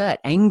sad, upset,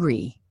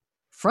 angry,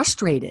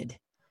 frustrated,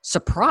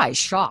 surprised,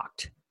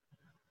 shocked.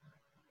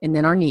 And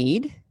then our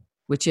need,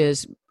 which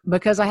is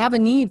because I have a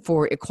need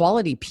for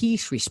equality,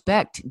 peace,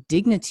 respect,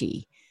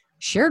 dignity,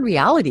 shared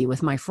reality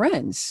with my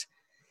friends,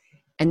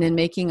 and then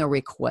making a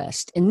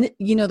request. And,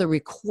 the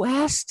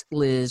request,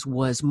 Liz,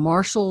 was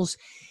Marshall's,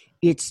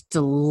 it's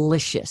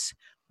delicious.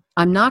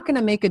 I'm not going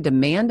to make a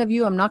demand of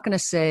you. I'm not going to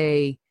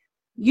say,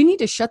 you need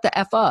to shut the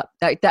F up.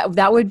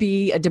 That would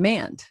be a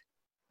demand,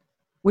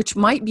 which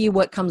might be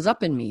what comes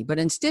up in me, but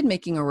instead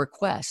making a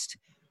request.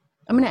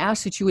 I'm going to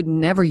ask that you would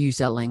never use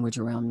that language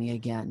around me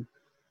again.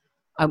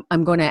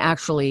 I'm going to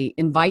actually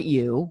invite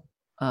you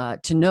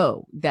to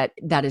know that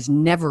that is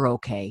never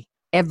okay,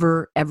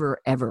 ever,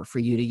 ever, ever for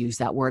you to use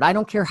that word. I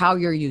don't care how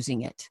you're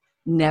using it.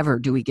 Never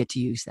do we get to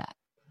use that.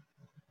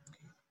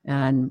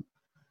 And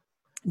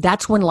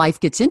that's when life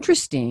gets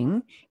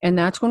interesting. And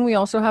that's when we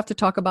also have to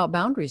talk about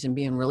boundaries and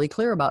being really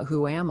clear about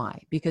who am I?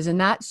 Because in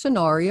that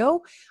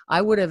scenario,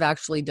 I would have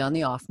actually done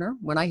the Offner.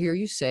 When I hear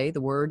you say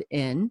the word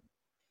in,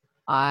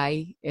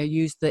 I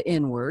use the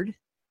in word.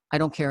 I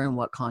don't care in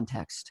what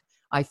context.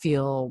 I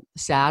feel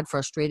sad,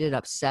 frustrated,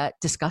 upset,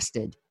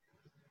 disgusted,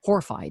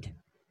 horrified.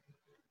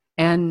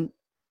 And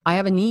I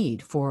have a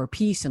need for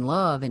peace and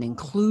love and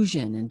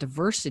inclusion and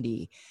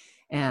diversity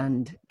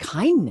and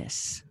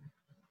kindness.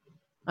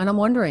 And I'm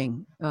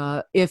wondering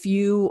if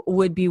you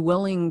would be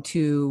willing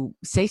to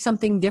say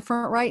something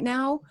different right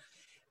now.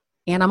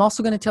 And I'm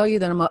also going to tell you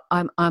that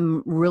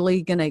I'm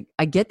really going to,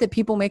 I get that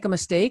people make a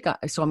mistake.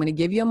 So I'm going to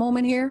give you a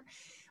moment here.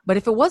 But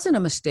if it wasn't a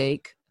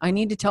mistake, I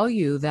need to tell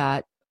you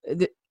that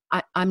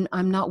I'm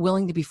not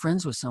willing to be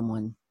friends with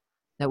someone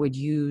that would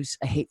use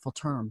a hateful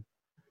term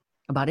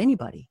about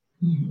anybody,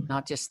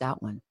 not just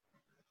that one.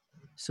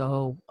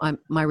 So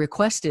my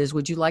request is,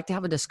 would you like to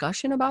have a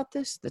discussion about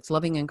this that's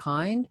loving and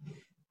kind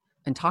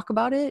and talk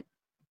about it?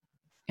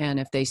 And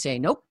if they say,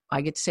 nope,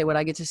 I get to say what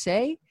I get to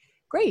say,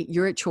 great,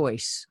 you're at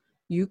choice.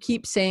 You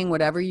keep saying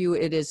whatever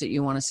it is that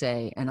you want to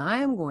say. And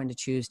I am going to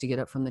choose to get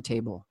up from the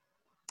table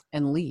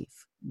and leave,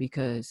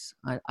 because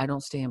I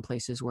don't stay in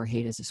places where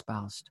hate is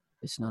espoused.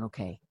 It's not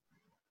okay.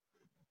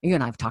 You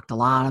and I have talked a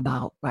lot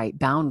about, right,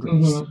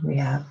 boundaries. We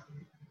have.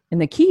 And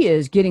the key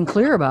is getting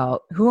clear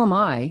about who am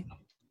I.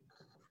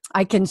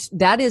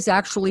 That is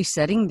actually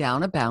setting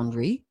down a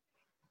boundary.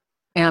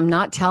 And I'm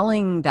not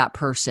telling that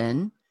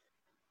person,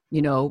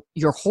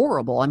 you're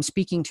horrible. I'm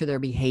speaking to their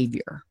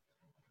behavior,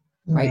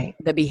 right?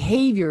 The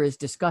behavior is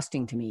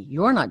disgusting to me.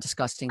 You're not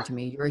disgusting to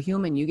me. You're a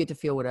human. You get to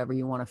feel whatever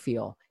you want to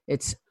feel.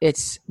 It's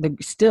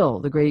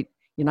still the great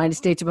United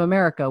States of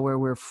America, where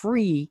we're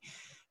free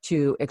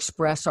to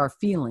express our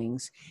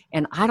feelings.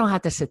 And I don't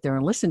have to sit there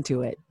and listen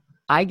to it.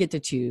 I get to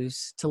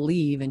choose to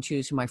leave and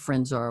choose who my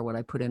friends are, what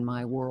I put in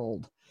my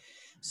world.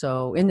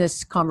 So in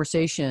this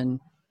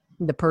conversation,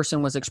 the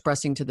person was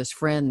expressing to this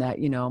friend that,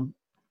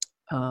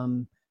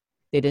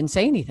 they didn't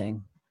say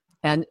anything.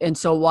 And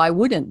so why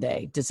wouldn't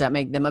they? Does that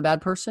make them a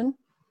bad person?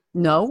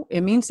 No,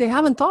 it means they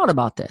haven't thought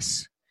about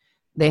this.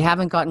 They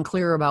haven't gotten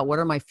clear about what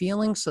are my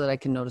feelings so that I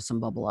can notice them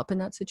bubble up in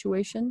that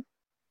situation.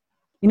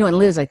 And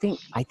Liz, I think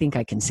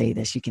I can say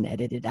this, you can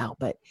edit it out,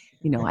 but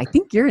I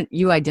think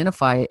you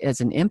identify as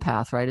an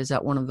empath, right? Is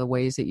that one of the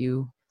ways that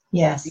you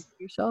Yes.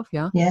 yourself?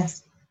 Yeah.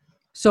 Yes.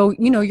 So,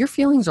 your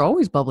feelings are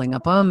always bubbling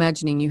up. I'm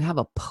imagining you have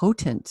a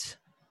potent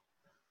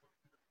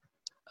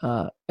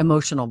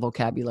emotional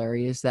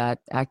vocabulary. Is that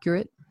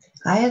accurate?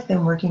 I have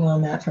been working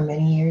on that for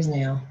many years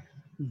now,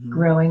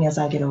 growing as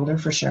I get older,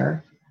 for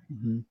sure.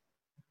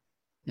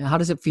 Now, how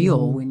does it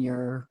feel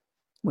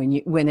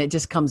when it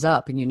just comes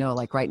up and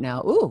like right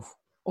now, ooh,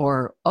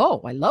 or,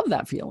 oh, I love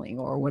that feeling,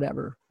 or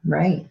whatever.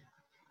 Right.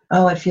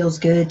 Oh, it feels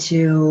good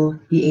to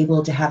be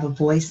able to have a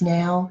voice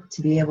now,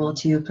 to be able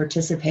to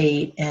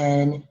participate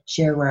and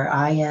share where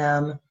I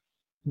am,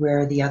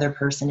 where the other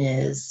person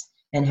is,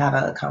 and have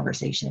a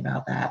conversation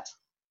about that.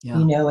 Yeah.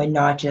 And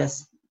not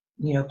just,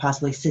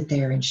 possibly sit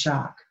there in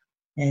shock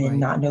and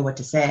not know what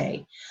to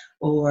say,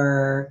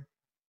 or,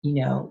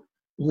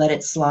 let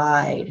it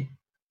slide,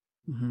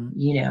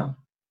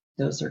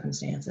 those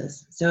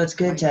circumstances. So it's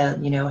good to,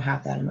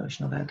 have that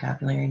emotional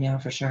vocabulary now,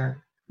 for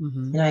sure.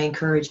 And I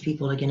encourage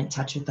people to get in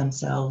touch with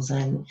themselves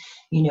and,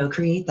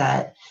 create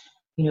that,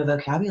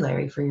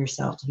 vocabulary for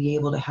yourself to be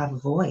able to have a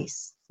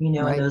voice, in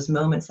those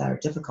moments that are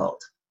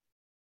difficult.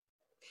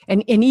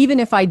 And even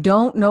if I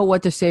don't know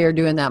what to say or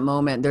do in that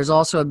moment, there's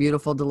also a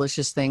beautiful,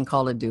 delicious thing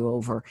called a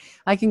do-over.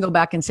 I can go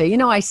back and say,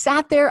 I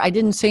sat there, I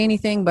didn't say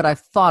anything, but I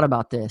thought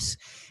about this.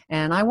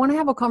 And I want to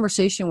have a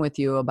conversation with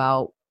you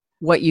about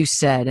what you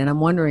said. And I'm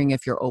wondering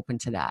if you're open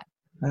to that.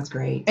 That's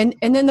great. And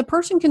then the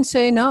person can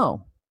say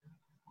no.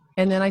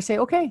 And then I say,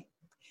 okay,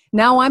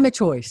 now I'm a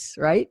choice,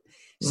 right?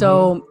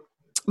 So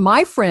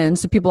my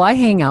friends, the people I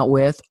hang out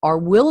with, are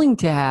willing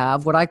to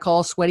have what I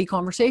call sweaty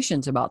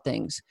conversations about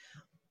things.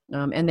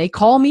 And they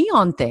call me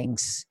on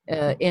things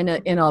in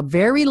a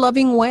very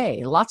loving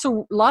way. Lots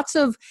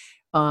of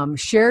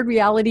shared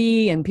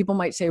reality, and people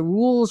might say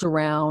rules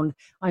around.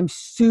 I'm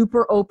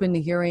super open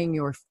to hearing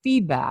your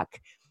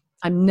feedback.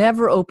 I'm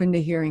never open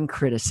to hearing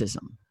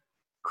criticism.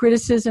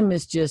 Criticism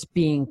is just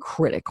being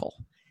critical.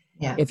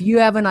 Yeah. If you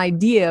have an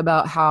idea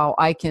about how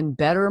I can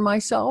better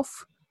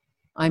myself,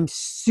 I'm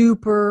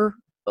super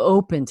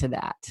open to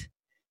that.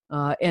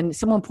 And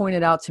someone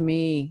pointed out to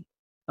me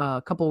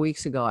a couple of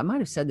weeks ago, I might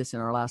have said this in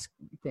our last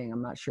thing,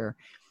 I'm not sure,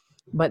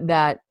 but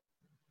that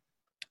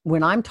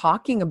when I'm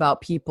talking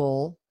about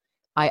people,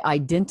 I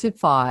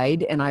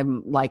identified, and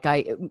I'm like,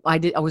 I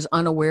was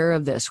unaware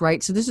of this,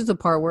 right? So this is the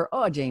part where,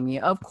 oh,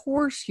 Jamie, of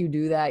course you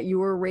do that. You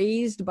were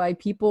raised by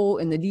people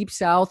in the Deep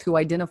South who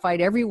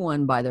identified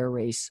everyone by their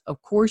race.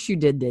 Of course you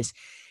did this.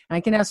 And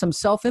I can have some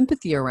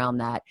self-empathy around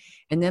that.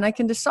 And then I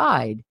can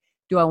decide,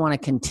 do I want to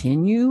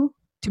continue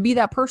to be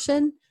that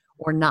person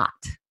or not?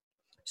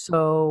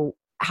 So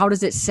how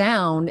does it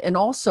sound? And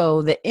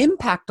also the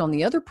impact on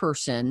the other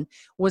person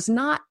was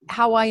not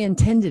how I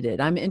intended it.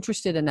 I'm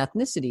interested in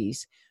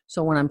ethnicities.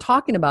 So when I'm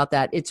talking about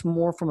that, it's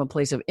more from a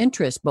place of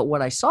interest. But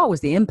what I saw was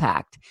the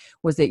impact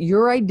was that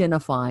you're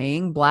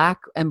identifying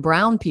Black and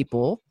brown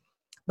people,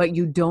 but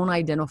you don't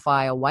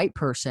identify a white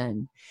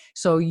person.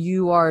 So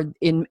you are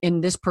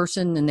in this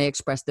person and they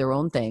express their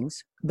own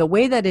things. The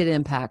way that it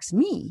impacts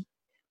me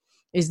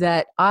is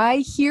that I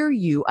hear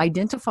you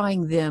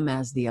identifying them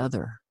as the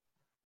other.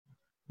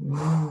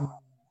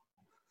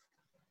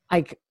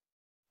 Like,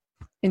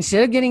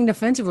 instead of getting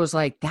defensive, it was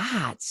like,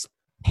 that's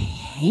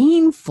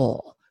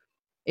painful.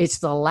 It's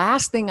the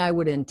last thing I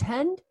would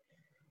intend.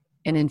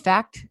 And in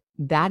fact,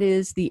 that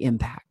is the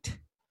impact.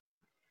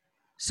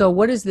 So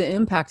what is the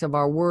impact of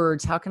our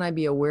words? How can I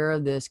be aware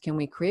of this? Can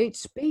we create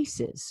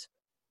spaces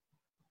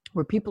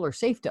where people are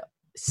safe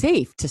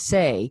to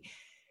say,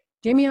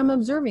 Jamie, I'm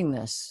observing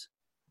this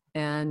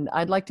and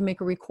I'd like to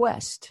make a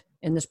request.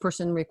 And this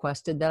person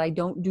requested that I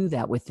don't do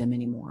that with them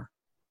anymore.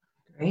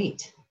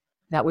 Great.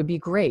 That would be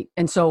great.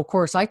 And so, of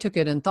course, I took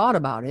it and thought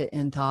about it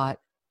and thought,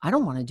 I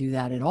don't want to do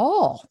that at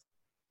all.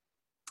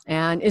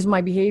 And is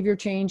my behavior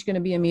change going to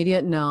be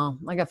immediate? No,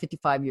 I got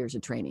 55 years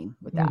of training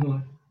with that. Mm-hmm.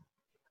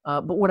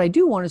 But what I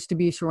do want is to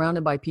be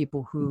surrounded by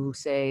people who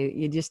say,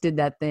 you just did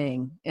that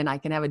thing and I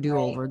can have a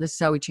do-over. Right. This is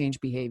how we change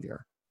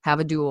behavior.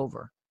 Have a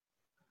do-over.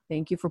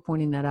 Thank you for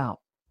pointing that out.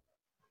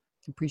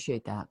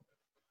 Appreciate that.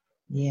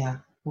 Yeah.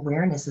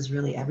 Awareness is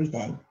really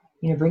everything.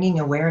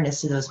 Bringing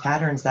awareness to those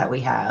patterns that we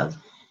have,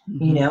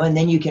 and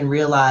then you can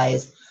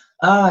realize,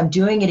 oh, I'm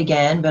doing it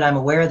again, but I'm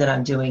aware that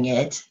I'm doing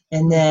it.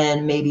 And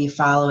then maybe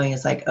following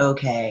is like,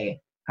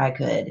 okay, I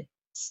could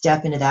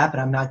step into that,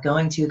 but I'm not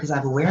going to because I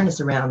have awareness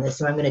around this.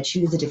 So I'm going to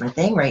choose a different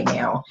thing right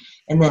now.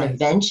 And then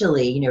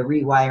eventually,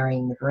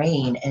 rewiring the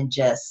brain and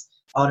just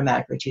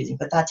automatically choosing.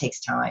 But that takes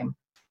time.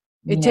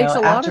 It takes a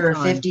lot of time. After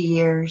 50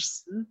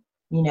 years,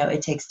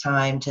 it takes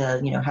time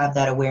to, have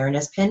that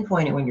awareness,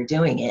 pinpoint it when you're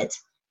doing it,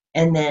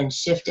 and then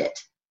shift it.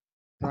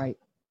 Right.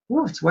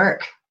 Ooh, it's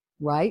work.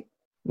 Right.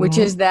 Which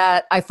is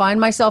that I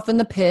find myself in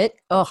the pit.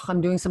 Oh,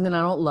 I'm doing something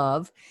I don't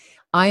love.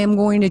 I am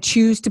going to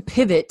choose to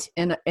pivot,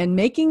 and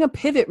making a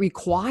pivot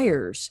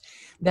requires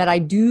that I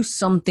do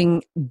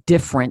something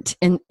different.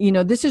 And,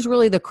 this is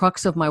really the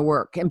crux of my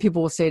work. And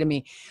people will say to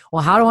me,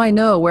 well, how do I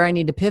know where I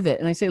need to pivot?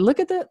 And I say, look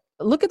at the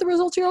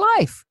results of your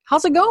life.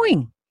 How's it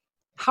going?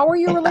 How are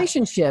your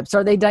relationships?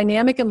 Are they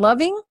dynamic and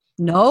loving?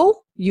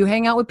 No. You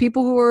hang out with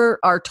people who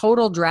are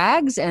total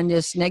drags and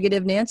just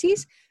negative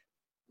Nancy's.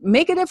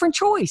 Make a different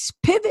choice.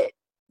 Pivot.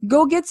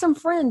 Go get some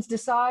friends.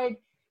 Decide,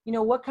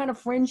 what kind of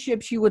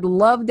friendships you would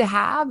love to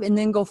have, and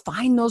then go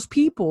find those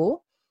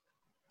people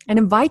and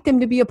invite them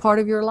to be a part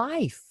of your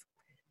life.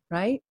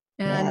 Right?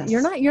 And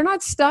you're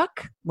not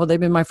stuck. Well, they've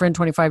been my friend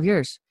 25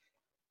 years.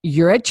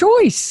 You're at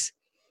choice.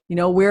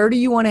 Where do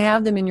you want to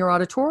have them in your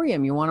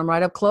auditorium? You want them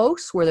right up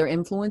close where they're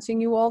influencing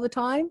you all the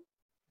time?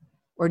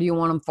 Or do you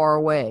want them far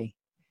away?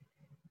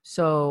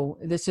 So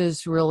this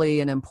is really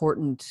an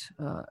important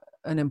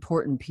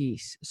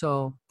piece.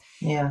 So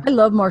I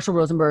love Marshall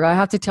Rosenberg. I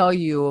have to tell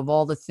you, of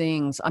all the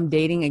things, I'm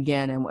dating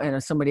again.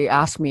 And somebody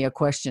asked me a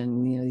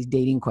question, these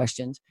dating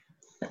questions.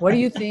 What do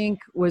you think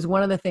was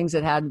one of the things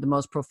that had the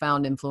most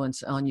profound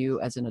influence on you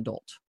as an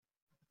adult?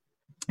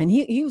 And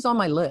he was on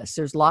my list.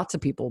 There's lots of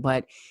people,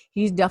 but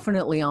he's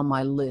definitely on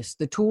my list.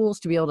 The tools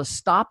to be able to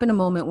stop in a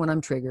moment when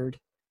I'm triggered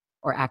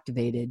or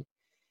activated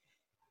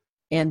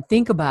and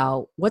think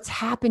about what's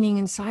happening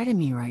inside of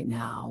me right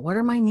now. What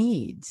are my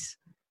needs?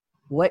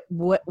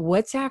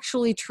 What's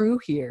actually true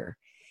here?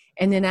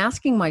 And then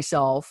asking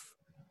myself,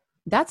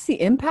 that's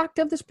the impact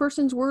of this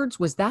person's words.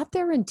 Was that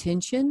their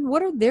intention?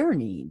 What are their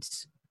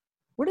needs?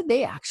 What are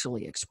they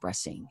actually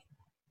expressing?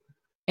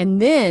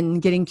 And then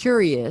getting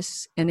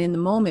curious, and in the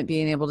moment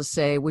being able to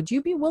say, would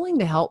you be willing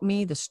to help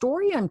me? The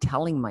story I'm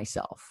telling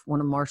myself,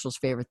 one of Marshall's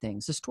favorite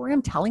things, the story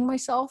I'm telling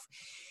myself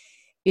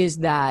is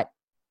that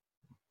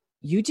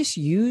you just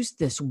used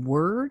this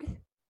word,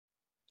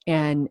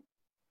 and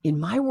in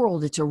my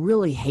world, it's a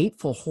really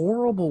hateful,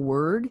 horrible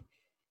word.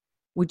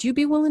 Would you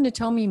be willing to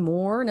tell me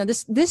more? Now,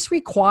 this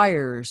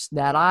requires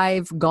that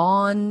I've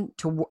done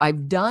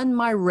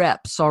my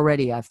reps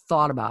already. I've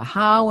thought about,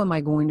 how am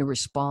I going to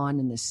respond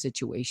in this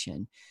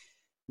situation?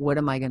 What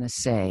am I going to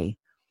say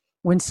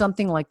when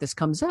something like this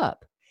comes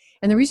up?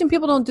 And the reason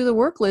people don't do the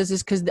work, Liz,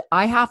 is because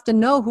I have to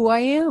know who I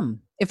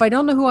am. If I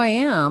don't know who I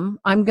am,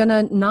 I'm going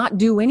to not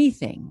do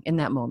anything in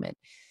that moment.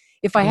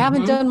 If I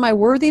haven't done my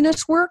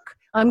worthiness work,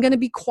 I'm going to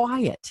be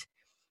quiet.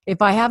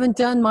 If I haven't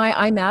done my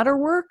I matter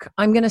work,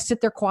 I'm going to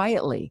sit there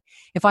quietly.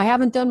 If I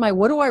haven't done my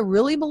what do I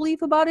really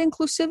believe about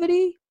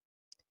inclusivity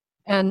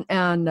and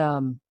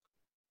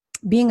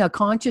being a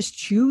conscious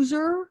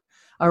chooser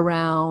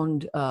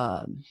around,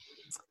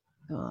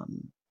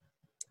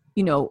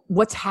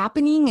 what's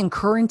happening in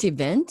current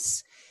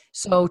events.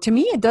 So to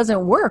me, it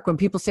doesn't work when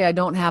people say I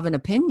don't have an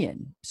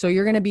opinion. So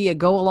you're going to be a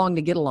go along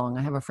to get along.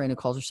 I have a friend who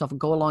calls herself a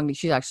go along.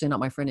 She's actually not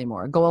my friend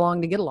anymore. A go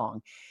along to get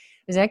along.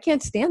 I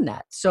can't stand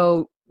that.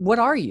 So what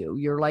are you?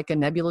 You're like a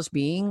nebulous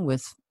being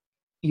with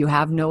you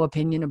have no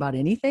opinion about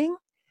anything?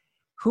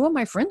 Who am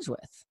I friends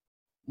with?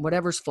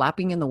 Whatever's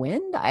flapping in the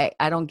wind? I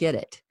don't get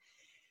it.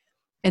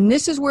 And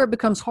this is where it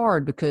becomes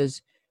hard,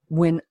 because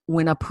when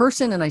a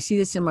person, and I see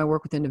this in my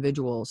work with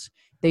individuals,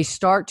 they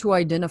start to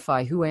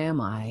identify, who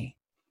am I?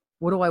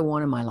 What do I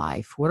want in my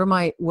life? What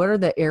are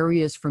the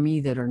areas for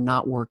me that are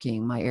not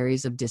working? My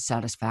areas of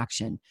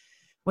dissatisfaction.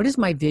 What is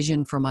my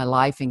vision for my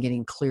life, and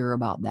getting clear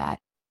about that?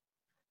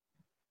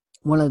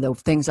 One of the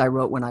things I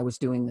wrote when I was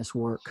doing this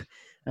work,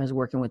 I was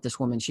working with this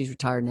woman, she's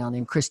retired now,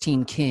 named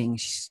Christine King.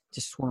 She's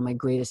just one of my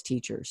greatest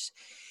teachers.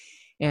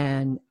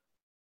 And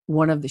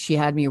she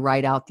had me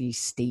write out these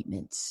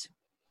statements.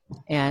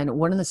 And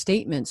one of the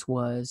statements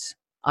was,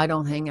 I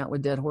don't hang out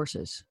with dead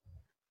horses.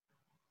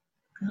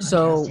 Oh,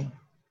 so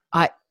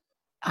I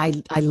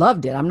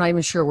loved it. I'm not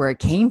even sure where it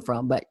came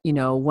from, but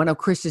one of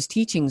Chris's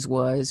teachings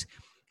was,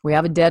 we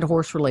have a dead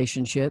horse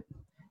relationship.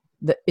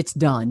 It's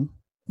done.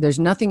 There's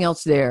nothing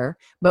else there,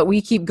 but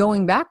we keep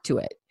going back to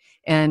it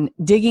and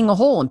digging a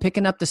hole and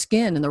picking up the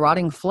skin and the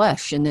rotting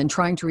flesh and then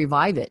trying to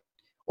revive it.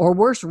 Or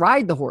worse,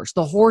 ride the horse.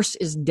 The horse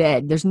is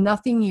dead. There's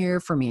nothing here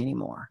for me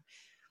anymore.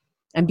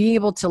 And be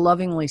able to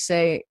lovingly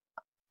say,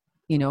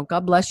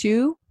 God bless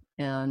you,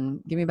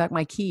 and give me back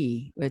my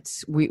key.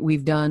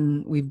 We've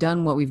done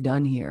what we've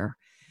done here.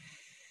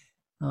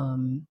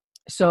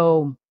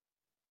 So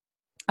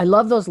I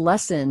love those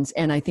lessons,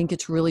 and I think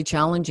it's really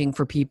challenging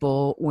for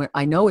people.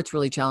 I know it's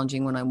really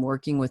challenging when I'm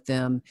working with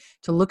them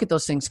to look at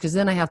those things, because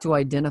then I have to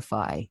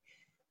identify.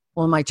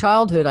 Well, in my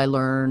childhood, I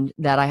learned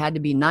that I had to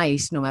be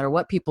nice no matter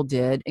what people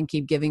did and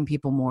keep giving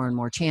people more and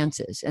more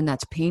chances. And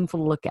that's painful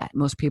to look at.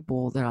 Most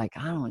people, they're like,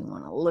 I don't even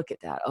want to look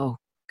at that. Oh,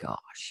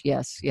 gosh.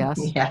 Yes. Yeah.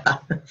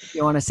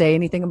 You want to say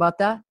anything about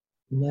that?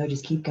 No,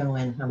 just keep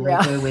going. I'm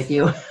right there with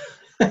you.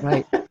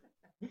 Right.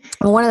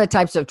 And one of the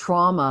types of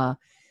trauma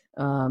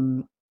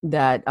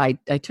that I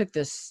did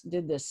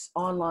this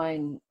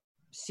online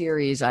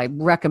series. I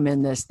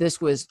recommend this. This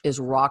is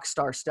rock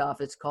star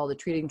stuff. It's called the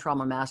Treating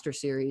Trauma Master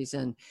Series.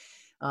 And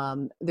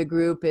the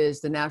group is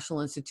the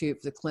National Institute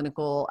for the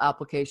Clinical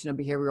Application of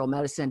Behavioral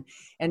Medicine.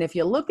 And if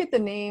you look at the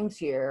names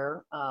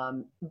here,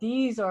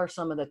 these are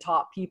some of the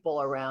top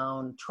people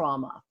around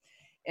trauma.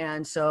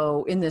 And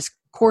so in this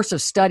course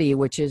of study,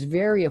 which is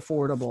very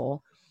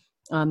affordable,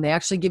 they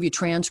actually give you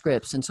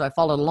transcripts. And so I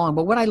followed along.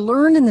 But what I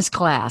learned in this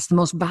class, the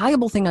most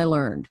valuable thing I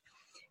learned,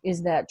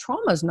 is that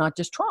trauma is not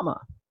just trauma.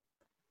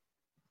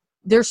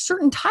 There's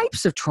certain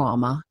types of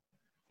trauma.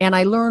 And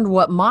I learned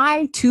what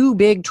my two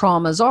big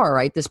traumas are,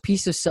 right? This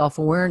piece of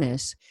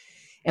self-awareness.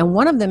 And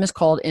one of them is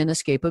called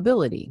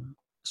inescapability.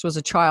 So as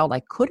a child,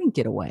 I couldn't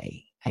get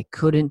away. I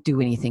couldn't do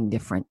anything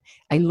different.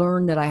 I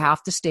learned that I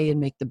have to stay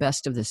and make the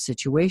best of this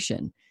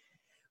situation.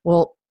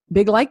 Well,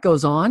 big light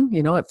goes on,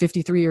 at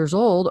 53 years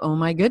old. Oh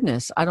my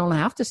goodness, I don't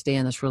have to stay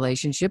in this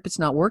relationship. It's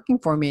not working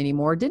for me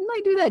anymore. Didn't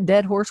I do that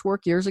dead horse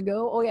work years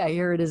ago? Oh yeah,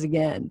 here it is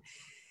again.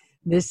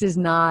 This is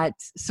not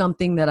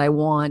something that I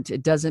want.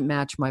 It doesn't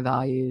match my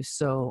values.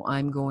 So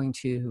I'm going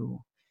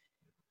to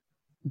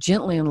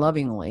gently and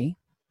lovingly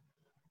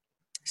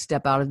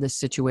step out of this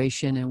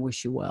situation and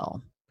wish you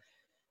well.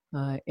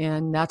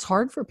 And that's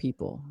hard for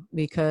people,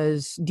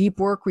 because deep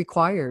work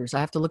requires, I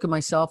have to look at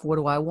myself. What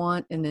do I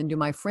want? And then do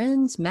my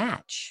friends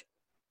match?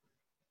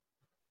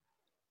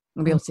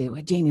 And be able to say,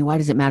 well, Jamie, why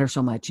does it matter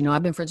so much?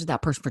 I've been friends with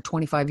that person for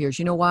 25 years.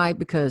 You know why?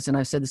 Because, and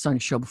I've said this on your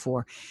show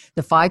before,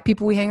 the 5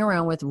 people we hang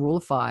around with, the rule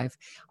of 5,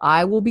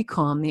 I will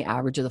become the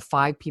average of the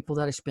 5 people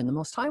that I spend the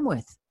most time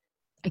with.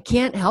 I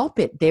can't help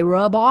it. They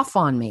rub off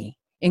on me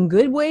in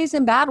good ways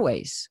and bad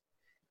ways.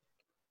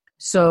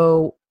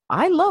 So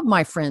I love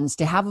my friends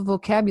to have a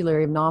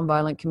vocabulary of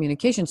nonviolent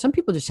communication. Some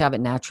people just have it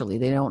naturally.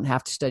 They don't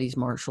have to study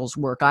Marshall's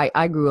work.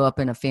 I grew up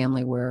in a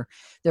family where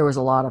there was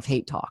a lot of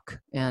hate talk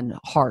and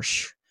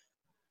harsh,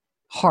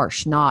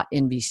 not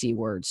NBC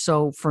words.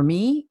 So for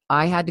me,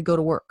 I had to go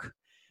to work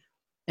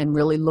and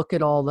really look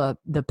at all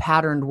the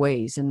patterned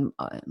ways. And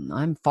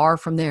I'm far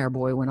from there,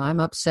 boy. When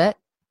I'm upset,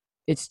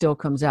 it still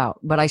comes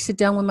out. But I sit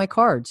down with my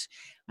cards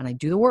and I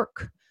do the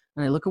work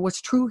and I look at what's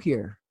true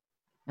here.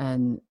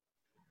 And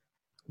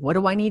what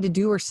do I need to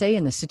do or say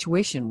in this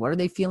situation? What are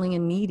they feeling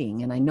and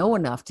needing? And I know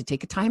enough to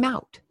take a time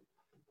out.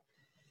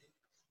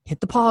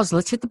 Hit the pause.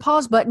 Let's hit the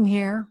pause button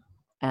here.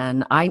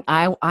 And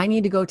I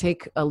need to go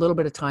take a little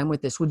bit of time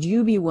with this. Would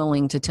you be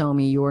willing to tell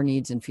me your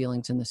needs and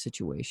feelings in this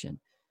situation?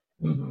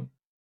 Mm-hmm.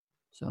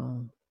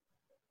 So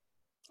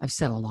I've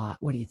said a lot.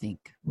 What do you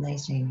think?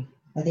 Nice, Jamie.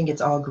 I think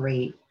it's all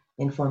great,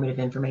 informative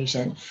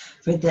information.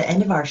 For the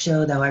end of our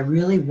show, though, I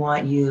really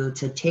want you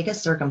to take a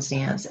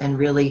circumstance and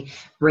really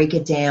break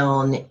it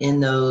down in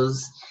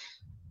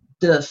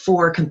the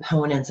 4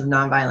 components of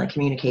nonviolent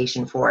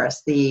communication for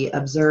us: the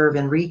observe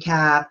and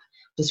recap,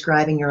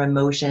 describing your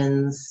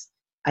emotions,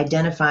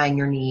 identifying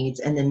your needs,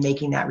 and then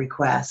making that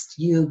request.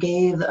 You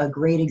gave a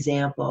great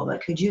example,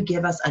 but could you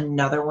give us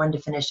another one to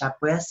finish up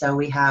with, so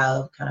we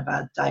have kind of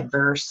a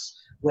diverse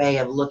way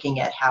of looking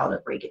at how to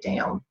break it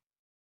down,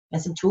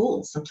 and some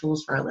tools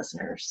for our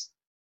listeners,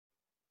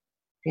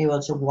 be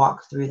able to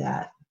walk through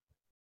that?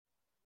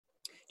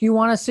 Do you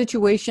want a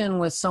situation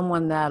with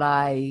someone that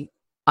I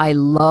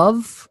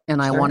love and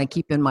I want to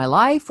keep in my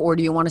life, or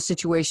do you want a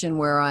situation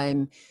where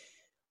I'm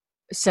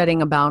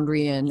setting a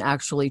boundary and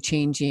actually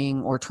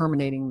changing or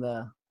terminating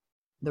the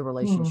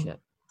relationship?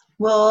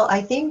 Well,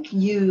 I think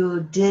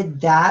you did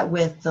that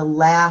with the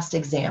last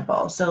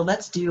example. So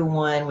let's do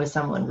one with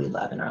someone we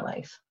love in our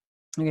life.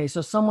 Okay,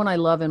 so someone I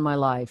love in my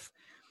life.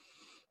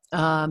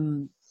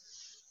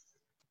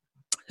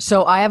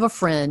 So I have a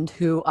friend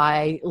who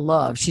I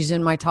love. She's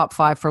in my top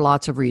 5 for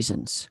lots of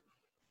reasons.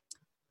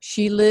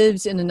 She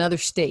lives in another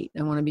state.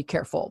 I want to be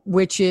careful,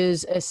 which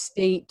is a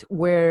state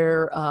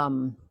where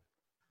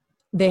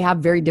they have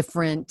very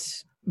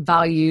different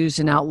values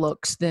and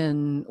outlooks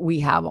than we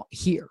have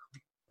here.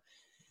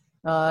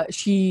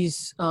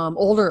 She's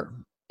older,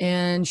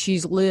 and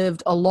she's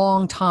lived a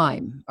long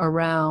time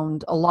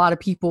around a lot of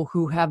people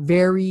who have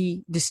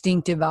very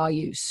distinctive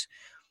values.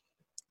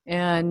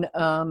 And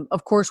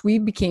of course, we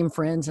became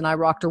friends, and I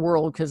rocked her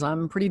world because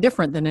I'm pretty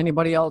different than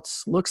anybody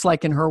else looks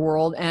like in her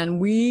world. And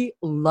we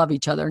love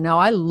each other. Now,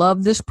 I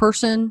love this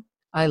person.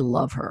 I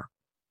love her.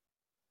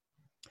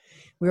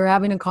 We were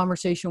having a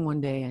conversation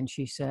one day, and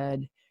she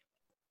said,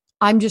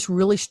 I'm just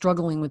really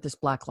struggling with this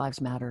Black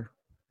Lives Matter.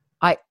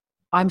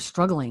 I'm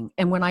struggling.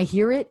 And when I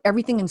hear it,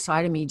 everything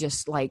inside of me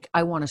just like,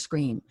 I want to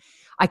scream.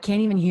 I can't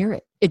even hear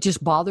it. It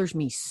just bothers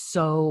me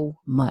so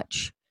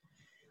much.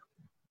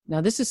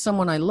 Now, this is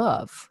someone I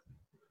love.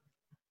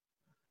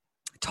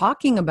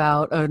 Talking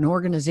about an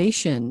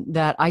organization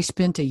that I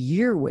spent a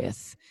year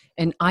with,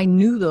 and I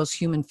knew those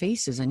human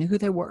faces. I knew who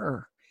they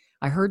were.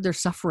 I heard their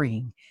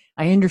suffering.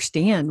 I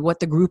understand what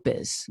the group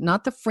is,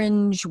 not the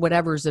fringe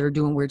whatevers that are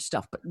doing weird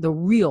stuff, but the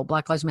real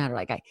Black Lives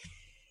Matter.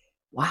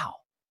 Wow.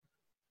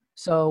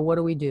 So what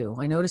do?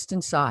 I noticed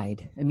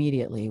inside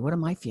immediately. What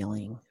am I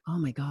feeling? Oh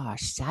my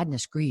gosh,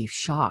 sadness, grief,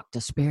 shock,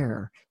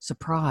 despair,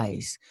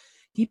 surprise,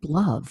 deep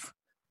love,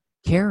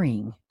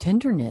 caring,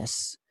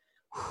 tenderness.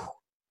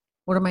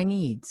 What are my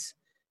needs?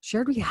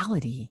 Shared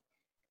reality,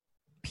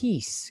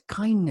 peace,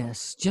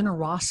 kindness,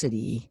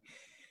 generosity,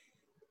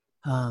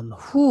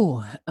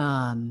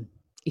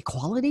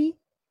 equality,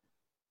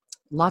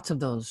 lots of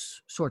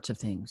those sorts of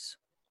things.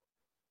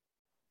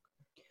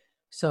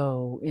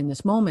 So in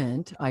this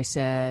moment, I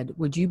said,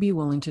 would you be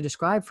willing to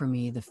describe for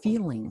me the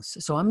feelings?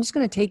 So I'm just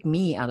going to take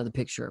me out of the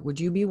picture. Would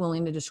you be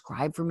willing to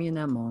describe for me in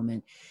that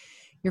moment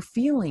your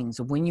feelings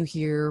of when you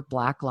hear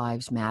Black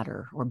Lives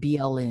Matter or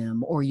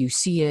BLM, or you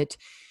see it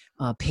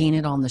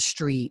painted on the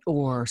street,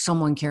 or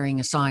someone carrying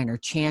a sign or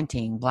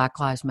chanting Black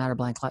Lives Matter,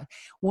 Black Lives?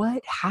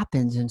 What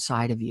happens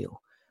inside of you?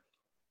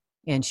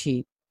 And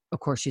she,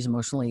 of course, she's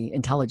emotionally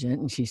intelligent.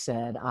 And she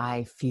said,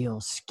 I feel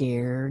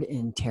scared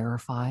and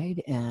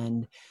terrified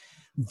and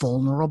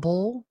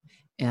vulnerable.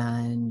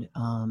 And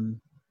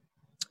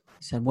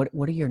said, what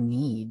are your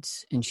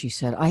needs? And she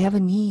said, I have a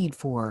need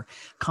for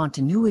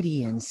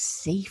continuity and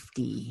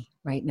safety.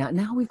 Right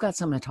now we've got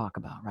something to talk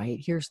about, right?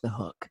 Here's the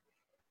hook.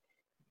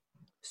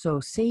 So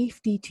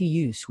safety to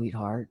you,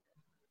 sweetheart,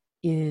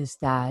 is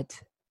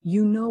that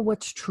you know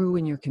what's true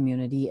in your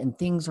community and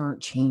things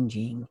aren't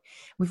changing.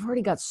 We've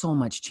already got so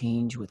much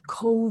change with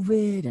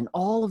COVID and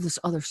all of this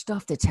other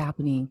stuff that's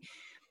happening.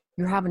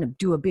 You're having to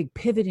do a big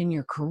pivot in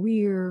your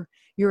career.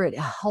 You're at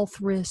a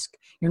health risk.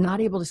 You're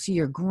not able to see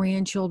your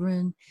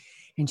grandchildren.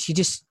 And she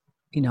just,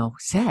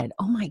 said,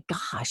 oh my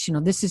gosh,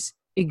 this is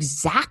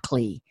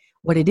exactly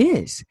what it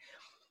is.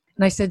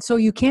 And I said, so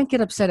you can't get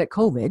upset at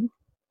COVID.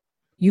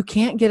 You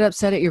can't get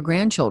upset at your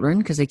grandchildren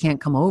because they can't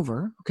come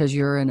over because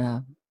you're in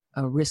a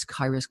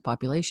high risk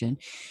population.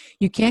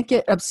 You can't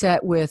get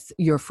upset with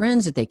your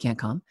friends that they can't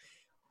come.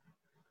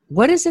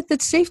 What is it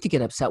that's safe to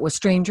get upset with?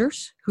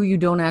 Strangers who you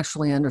don't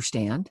actually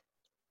understand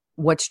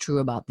what's true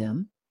about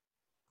them.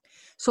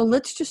 So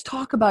let's just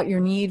talk about your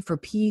need for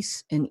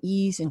peace and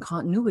ease and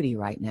continuity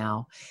right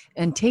now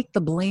and take the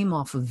blame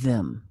off of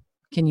them.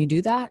 Can you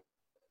do that?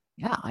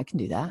 Yeah, I can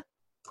do that.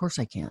 Of course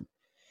I can.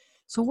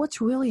 So what's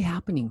really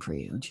happening for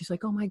you? And she's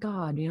like, oh my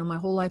God, my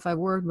whole life I've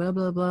worked, blah,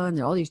 blah, blah. And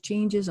there are all these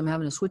changes. I'm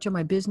having to switch on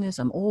my business.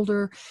 I'm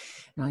older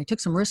and I took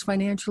some risk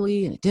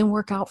financially and it didn't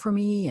work out for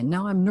me. And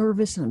now I'm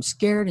nervous and I'm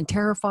scared and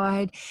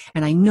terrified.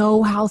 And I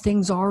know how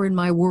things are in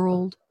my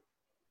world.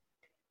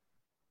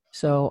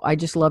 So I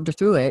just loved her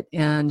through it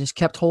and just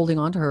kept holding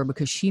on to her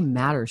because she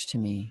matters to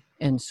me.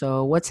 And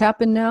so what's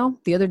happened now?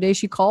 The other day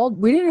she called.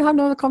 We didn't have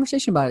another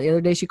conversation about it. The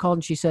other day she called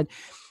and she said,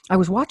 I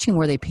was watching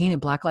where they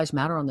painted Black Lives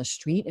Matter on the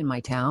street in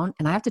my town.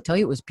 And I have to tell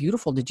you, it was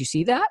beautiful. Did you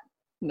see that?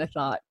 And I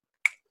thought,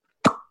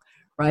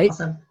 right?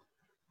 Awesome.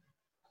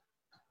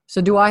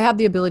 So do I have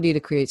the ability to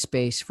create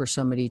space for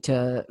somebody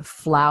to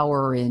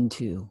flower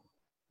into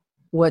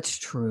what's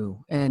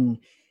true and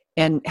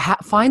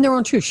find their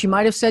own truth? She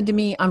might have said to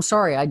me, I'm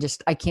sorry,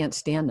 I can't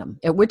stand them.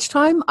 At which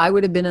time I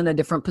would have been in a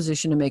different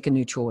position to make a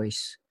new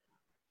choice.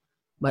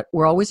 But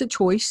we're always a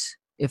choice.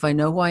 If I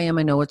know who I am,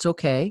 I know it's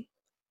okay.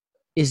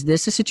 Is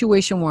this a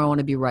situation where I want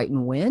to be right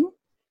and win?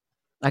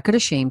 I could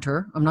have shamed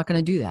her. I'm not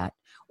going to do that.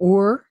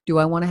 Or do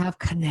I want to have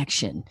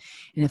connection?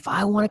 And if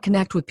I want to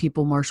connect with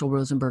people, Marshall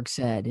Rosenberg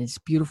said, it's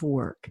beautiful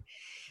work,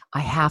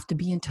 I have to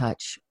be in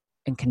touch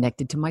and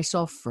connected to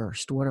myself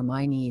first. What are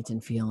my needs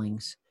and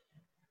feelings?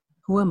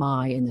 Who am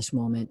I in this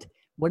moment?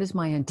 What is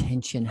my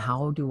intention?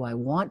 How do I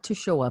want to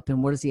show up?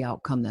 And what is the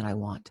outcome that I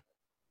want?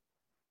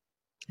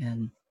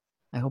 And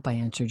I hope I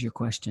answered your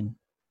question.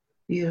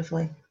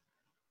 Beautifully.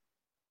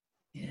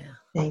 Yeah.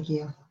 Thank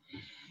you.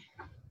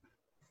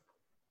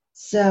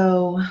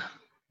 So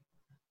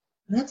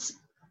let's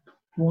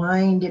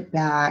wind it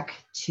back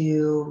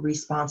to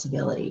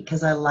responsibility,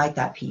 because I like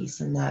that piece,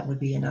 and that would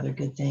be another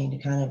good thing to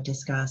kind of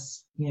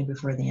discuss,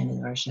 before the end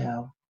of our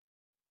show.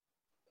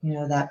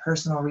 That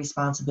personal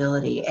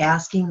responsibility,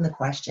 asking the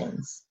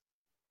questions.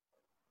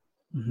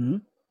 Mm-hmm.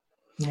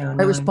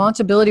 Right,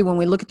 responsibility, when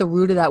we look at the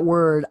root of that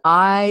word,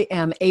 I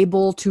am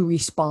able to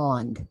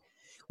respond,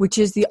 which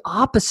is the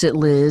opposite,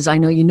 Liz, I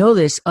know you know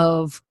this,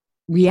 of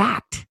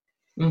react.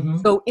 Mm-hmm.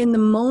 So in the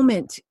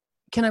moment,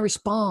 can I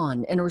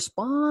respond? And a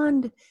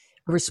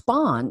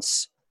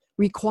response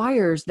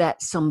requires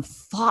that some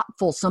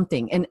thoughtful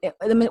something. And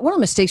one of the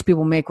mistakes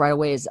people make right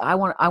away is, I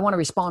want to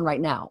respond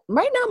right now.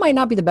 Right now might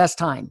not be the best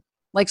time.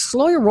 Like,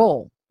 slow your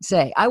roll.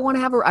 Say, I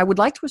would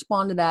like to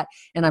respond to that.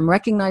 And I'm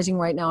recognizing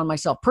right now in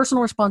myself,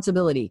 personal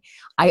responsibility.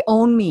 I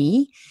own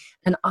me,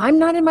 and I'm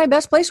not in my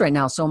best place right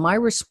now. So my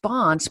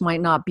response might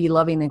not be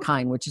loving and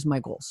kind, which is my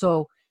goal.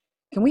 So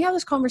can we have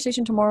this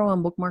conversation tomorrow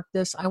and bookmark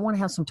this? I want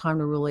to have some time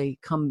to really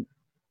come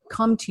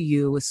to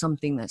you with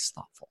something that's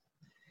thoughtful.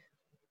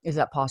 Is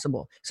that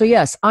possible? So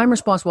yes, I'm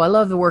responsible. I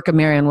love the work of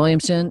Marianne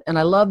Williamson. And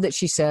I love that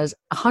she says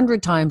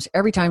 100 times,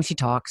 every time she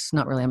talks,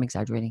 not really, I'm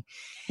exaggerating.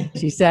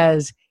 She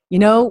says,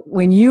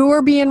 when you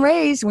were being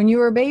raised, when you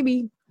were a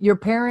baby, your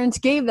parents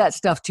gave that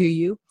stuff to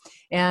you,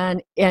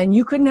 and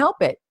you couldn't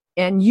help it.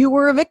 And you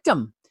were a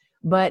victim.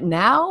 But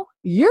now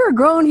you're a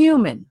grown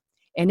human,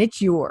 and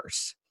it's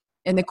yours.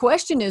 And the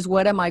question is,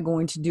 what am I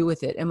going to do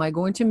with it? Am I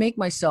going to make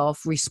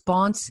myself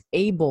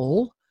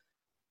response-able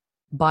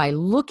by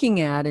looking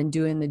at and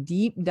doing the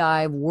deep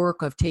dive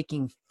work of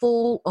taking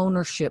full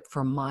ownership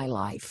for my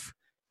life,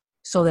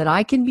 so that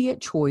I can be at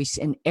choice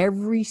in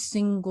every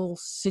single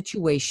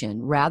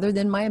situation, rather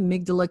than my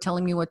amygdala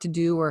telling me what to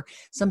do, or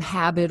some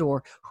habit,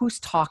 or who's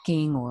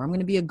talking, or I'm going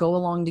to be a go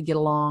along to get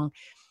along?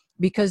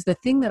 Because the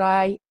thing that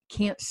I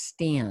can't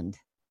stand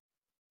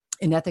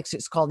in ethics,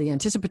 it's called the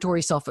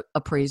anticipatory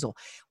self-appraisal.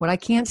 What I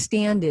can't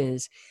stand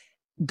is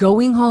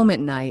going home at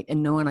night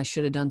and knowing I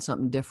should have done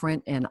something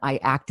different, and I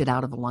acted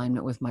out of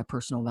alignment with my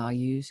personal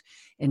values,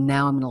 and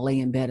now I'm going to lay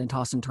in bed and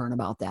toss and turn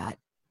about that.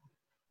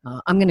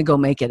 I'm going to go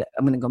make it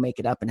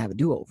up and have a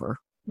do-over,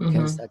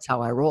 because that's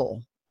how I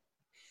roll.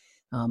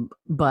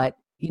 But,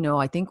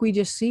 I think we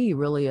just see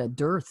really a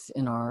dearth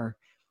in our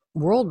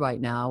world right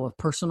now of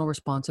personal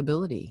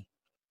responsibility.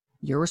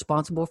 You're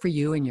responsible for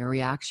you and your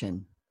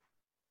reaction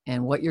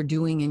and what you're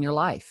doing in your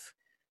life.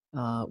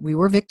 We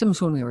were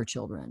victims when we were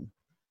children.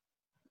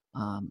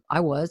 I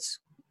was.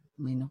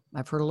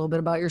 I've heard a little bit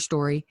about your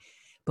story,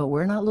 but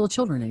we're not little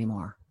children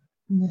anymore.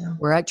 No.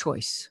 We're at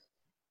choice.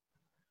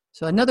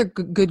 So another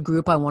good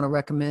group I want to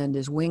recommend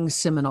is Wings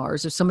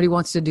Seminars. If somebody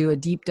wants to do a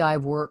deep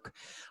dive work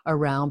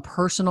around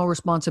personal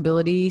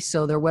responsibility,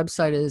 so their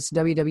website is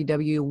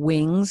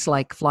www.wings,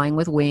 like flying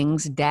with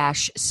wings,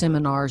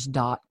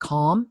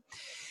 -seminars.com.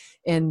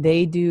 And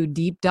they do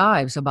deep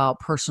dives about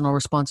personal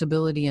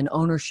responsibility and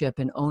ownership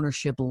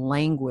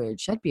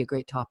language. That'd be a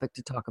great topic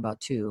to talk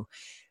about too.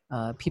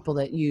 People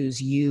that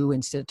use you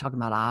instead of talking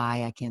about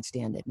I can't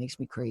stand it. It makes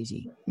me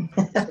crazy.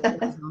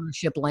 So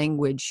ownership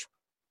language.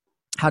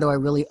 How do I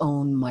really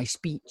own my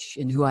speech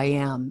and who I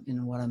am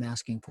and what I'm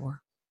asking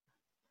for?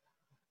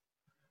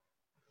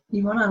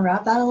 You want to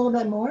unwrap that a little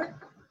bit more?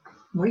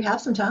 We have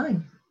some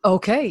time.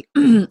 Okay.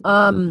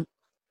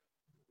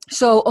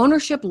 So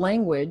ownership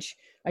language,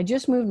 I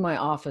just moved my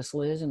office,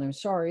 Liz, and I'm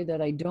sorry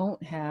that I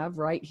don't have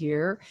right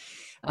here.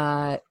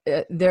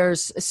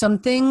 There's some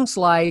things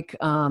like,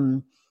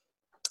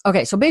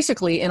 okay, so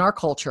basically in our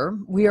culture,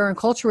 we are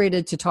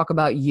enculturated to talk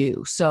about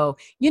you. So,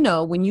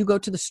 when you go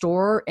to the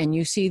store and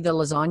you see the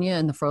lasagna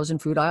in the frozen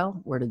food aisle,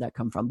 where did that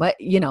come from? But,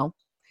 and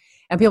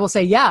people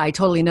say, yeah, I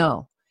totally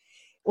know.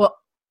 Well,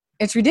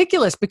 it's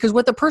ridiculous, because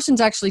what the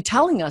person's actually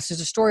telling us is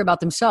a story about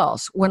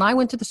themselves. When I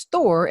went to the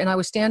store and I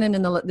was standing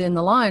in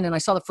the line and I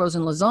saw the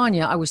frozen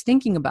lasagna, I was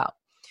thinking about.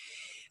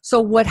 So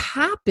what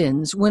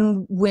happens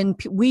when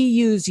we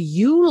use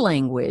you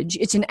language,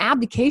 it's an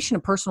abdication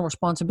of personal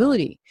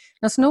responsibility.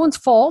 That's no one's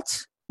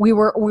fault. We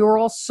were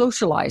all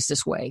socialized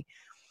this way.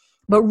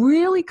 But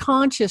really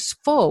conscious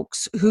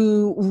folks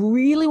who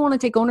really want to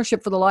take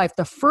ownership for the life,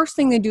 the first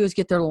thing they do is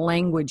get their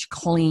language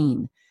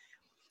clean.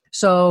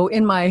 So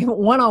in my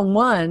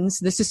one-on-ones,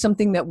 this is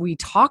something that we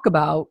talk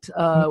about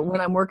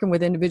when I'm working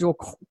with individual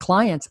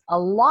clients a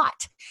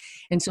lot.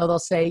 And so they'll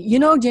say,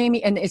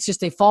 Jamie, and it's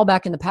just they fall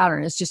back in the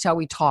pattern. It's just how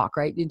we talk,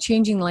 right?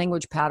 Changing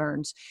language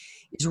patterns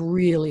is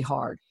really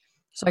hard.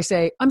 So I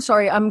say, I'm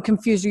sorry, I'm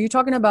confused. Are you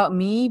talking about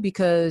me?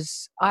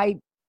 Because I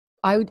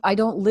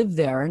don't live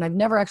there and I've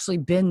never actually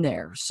been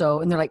there. So,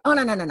 and they're like, oh,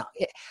 no.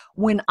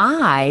 When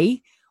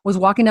I was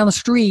walking down the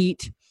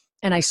street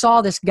and I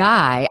saw this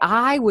guy,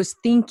 I was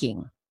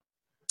thinking,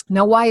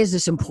 now why is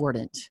this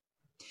important?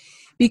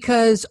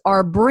 because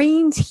our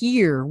brains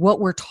hear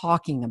what we're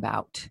talking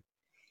about.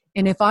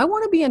 And if I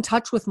want to be in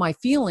touch with my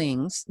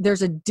feelings,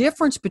 there's a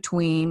difference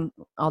between,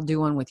 I'll do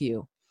one with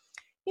you.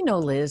 You know,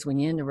 Liz, when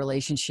you're in a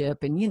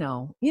relationship and,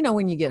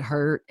 when you get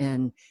hurt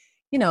and,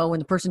 when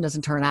the person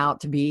doesn't turn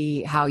out to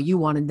be how you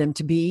wanted them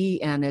to be,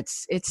 and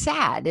it's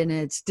sad and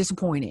it's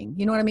disappointing.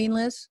 You know what I mean,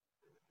 Liz?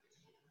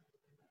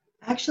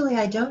 Actually,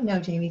 I don't know,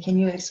 Jamie. Can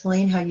you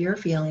explain how you're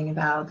feeling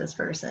about this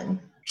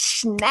person?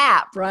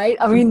 Snap, right?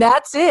 I mean,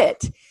 that's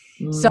it.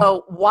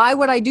 So why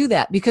would I do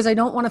that? Because I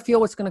don't want to feel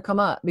what's going to come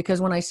up.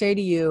 Because when I say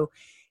to you,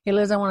 hey,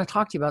 Liz, I want to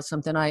talk to you about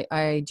something.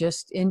 I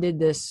just ended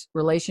this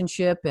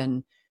relationship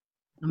and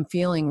I'm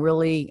feeling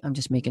really, I'm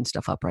just making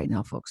stuff up right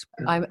now, folks.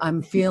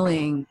 I'm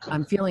feeling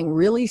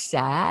really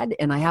sad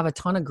and I have a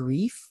ton of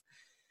grief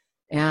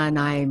and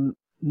I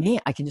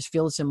can just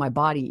feel this in my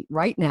body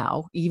right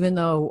now, even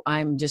though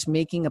I'm just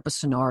making up a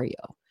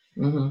scenario.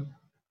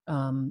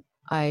 Mm-hmm.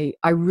 I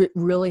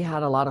really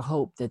had a lot of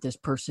hope that this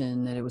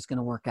person, that it was going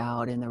to work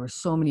out. And there were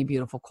so many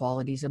beautiful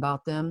qualities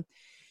about them.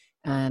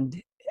 And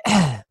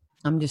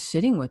I'm just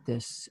sitting with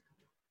this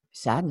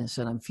sadness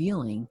that I'm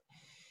feeling.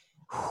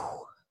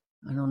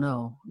 I don't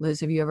know. Liz,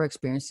 have you ever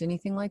experienced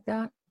anything like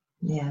that?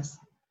 Yes.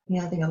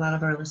 Yeah, I think a lot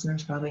of our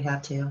listeners probably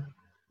have too.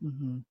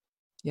 Mm-hmm.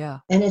 Yeah.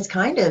 And it's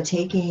kind of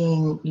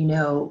taking,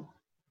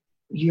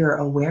 your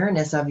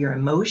awareness of your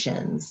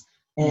emotions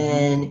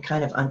and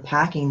kind of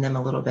unpacking them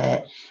a little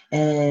bit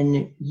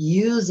and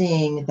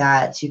using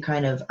that to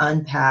kind of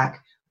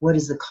unpack what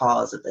is the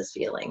cause of this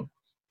feeling.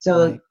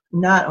 So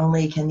not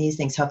only can these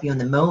things help you in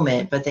the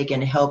moment, but they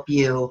can help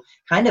you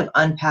kind of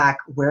unpack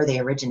where they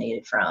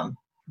originated from.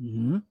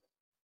 Mm-hmm.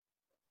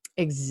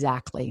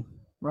 Exactly.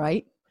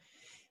 Right.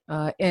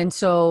 And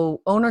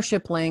so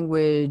ownership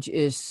language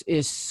is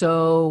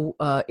so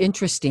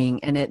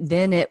interesting, and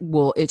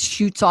it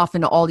shoots off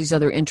into all these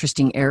other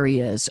interesting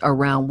areas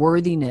around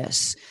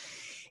worthiness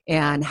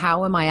and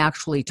how am I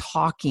actually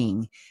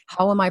talking?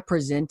 How am I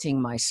presenting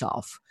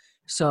myself?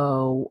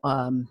 So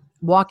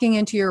walking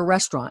into your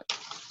restaurant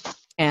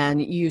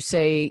and you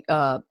say,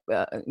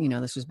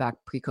 this was back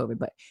pre-COVID,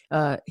 but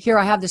here,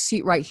 I have this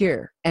seat right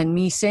here. And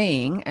me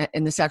saying,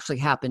 and this actually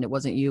happened, it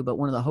wasn't you, but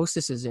one of the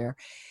hostesses there,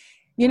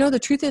 the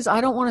truth is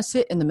I don't want to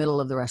sit in the middle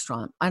of the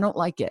restaurant. I don't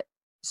like it.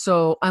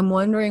 So I'm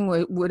wondering,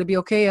 would it be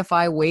okay if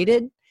I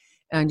waited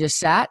and just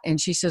sat? And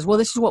she says, well,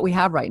 this is what we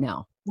have right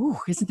now. Ooh,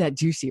 isn't that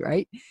juicy,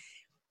 right?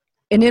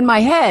 And in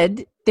my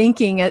head,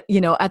 thinking at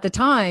the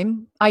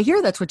time, I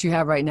hear that's what you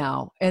have right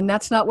now. And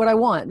that's not what I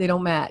want. They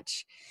don't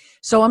match.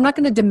 So I'm not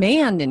going to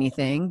demand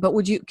anything, but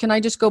can I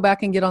just go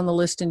back and get on the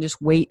list and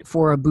just wait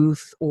for a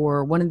booth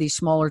or one of these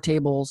smaller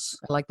tables?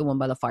 I like the one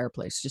by the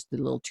fireplace, just the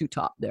little two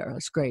top there.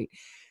 That's great.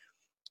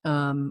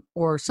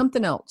 Or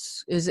something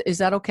else. Is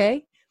that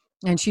okay?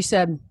 And she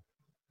said,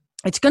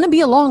 it's going to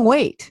be a long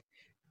wait,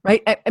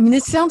 right? I mean,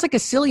 this sounds like a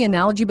silly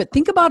analogy, but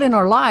think about in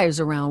our lives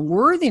around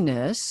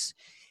worthiness.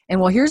 And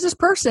well, here's this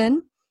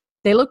person.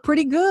 They look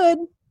pretty good.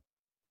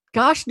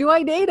 Gosh, do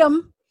I date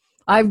them?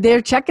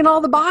 They're checking all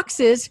the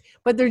boxes,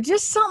 but there's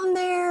just something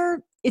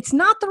there. It's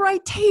not the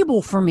right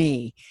table for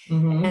me.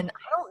 Mm-hmm. And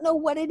I don't know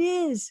what it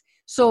is.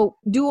 So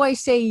do I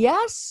say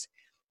yes?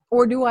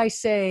 Or do I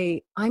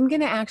say, I'm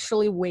going to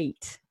actually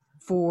wait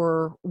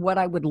for what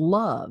I would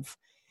love,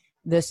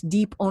 this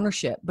deep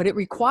ownership? But it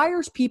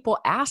requires people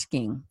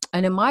asking.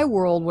 And in my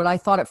world, what I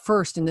thought at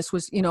first, and this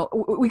was,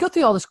 we go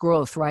through all this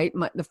growth, right?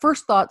 The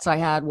first thoughts I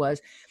had was,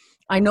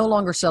 I no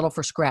longer settle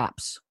for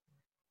scraps.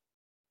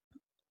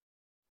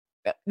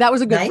 That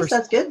was a good nice.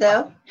 That's good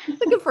though.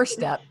 That's a good first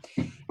step.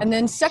 And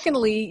then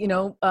secondly,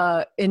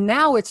 and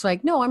now it's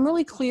like, no, I'm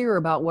really clear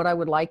about what I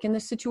would like in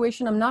this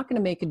situation. I'm not going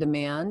to make a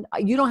demand.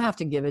 You don't have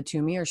to give it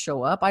to me or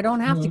show up. I don't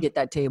have to get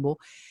that table.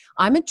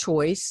 I'm a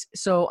choice.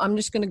 So I'm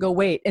just going to go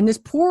wait. And this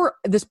poor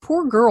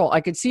girl,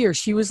 I could see her.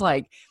 She was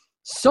like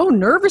so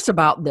nervous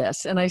about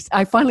this. And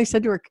I finally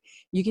said to her,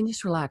 you can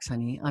just relax,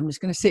 honey. I'm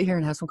just going to sit here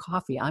and have some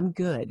coffee. I'm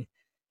good.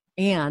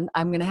 And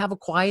I'm going to have a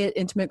quiet,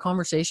 intimate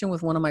conversation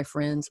with one of my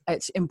friends.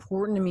 It's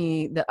important to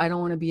me that I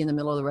don't want to be in the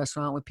middle of the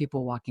restaurant with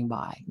people walking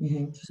by.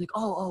 Mm-hmm. She's like,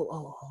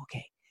 oh,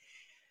 okay.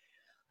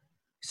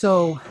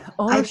 So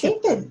ownership. I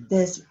think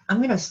that I'm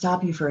going to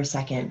stop you for a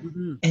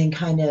second and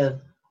kind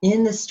of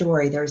in the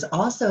story, there's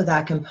also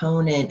that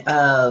component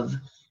of,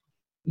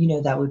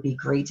 that would be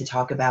great to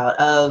talk about,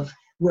 of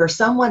where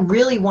someone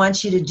really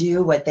wants you to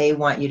do what they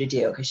want you to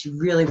do because she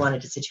really wanted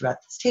to sit you at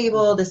this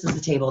table. This is the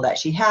table that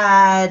she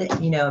had,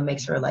 it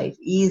makes her life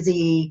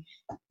easy,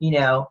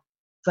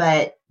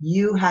 but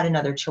you had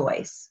another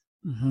choice,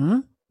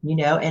 and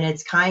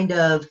it's kind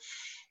of,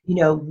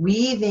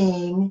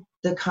 weaving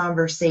the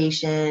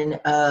conversation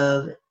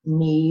of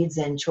needs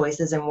and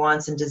choices and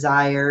wants and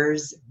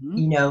desires,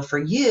 for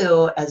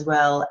you as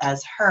well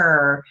as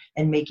her,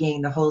 and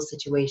making the whole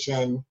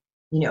situation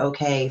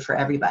okay for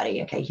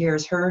everybody. Okay,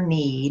 here's her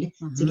need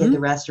to get the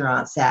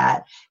restaurant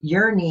sat,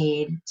 your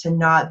need to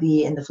not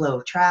be in the flow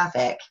of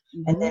traffic,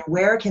 and then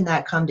where can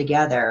that come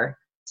together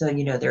so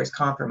there's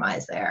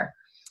compromise there.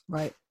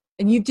 Right.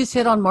 And you just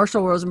hit on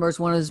Marshall Rosenberg's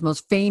one of his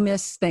most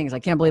famous things. I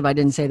can't believe I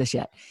didn't say this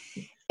yet.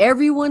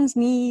 everyone's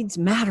needs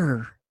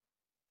matter.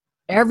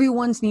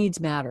 Everyone's needs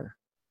matter.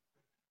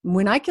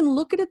 When I can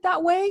look at it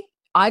that way,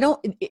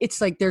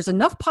 it's like there's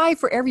enough pie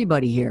for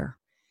everybody here.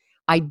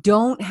 I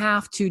don't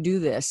have to do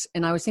this.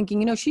 And I was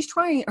thinking, she's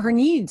trying, her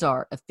needs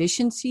are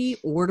efficiency,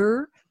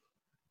 order,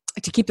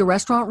 to keep the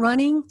restaurant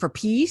running, for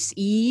peace,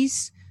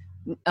 ease.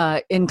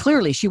 And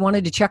clearly she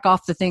wanted to check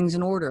off the things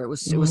in order. It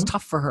was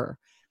tough for her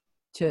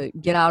to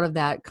get out of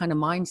that kind of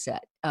mindset.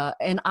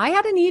 And I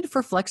had a need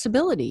for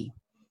flexibility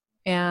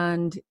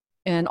and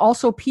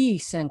also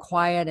peace and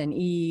quiet and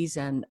ease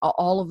and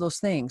all of those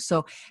things.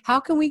 So how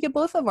can we get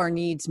both of our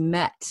needs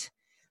met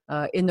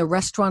in the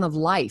restaurant of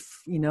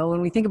life?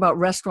 When we think about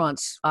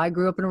restaurants, I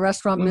grew up in a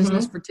restaurant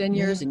business for 10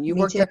 years and you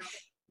worked there.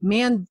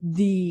 Man,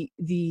 the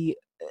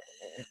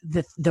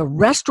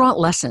restaurant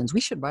lessons,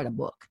 we should write a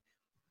book.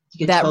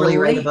 You could totally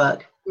write a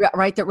book.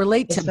 Right, that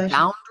relate to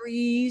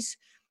boundaries,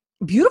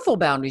 beautiful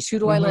boundaries. Who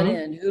do I let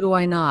in? Who do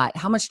I not?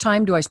 How much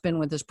time do I spend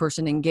with this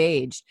person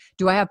engaged?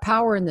 Do I have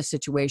power in this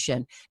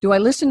situation? Do I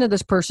listen to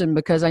this person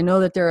because I know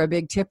that they're a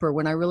big tipper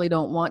when I really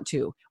don't want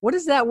to? What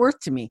is that worth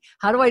to me?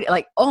 How do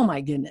I, oh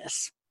my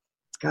goodness.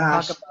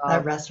 Gosh,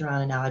 that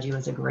restaurant analogy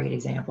was a great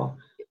example.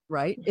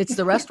 Right? It's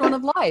the restaurant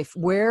of life.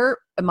 Where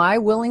am I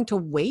willing to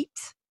wait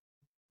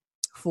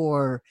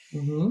for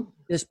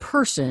this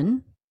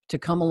person to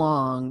come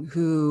along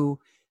who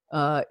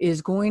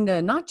is going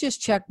to not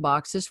just check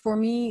boxes for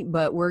me,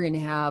 but we're going to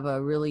have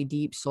a really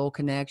deep soul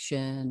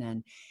connection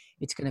and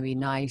it's going to be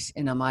nice.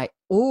 And am I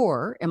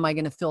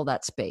going to fill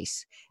that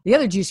space? The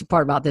other juicy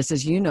part about this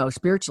is,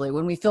 spiritually,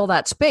 when we fill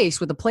that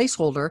space with a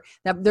placeholder,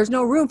 that there's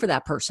no room for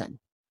that person,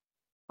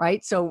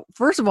 right? So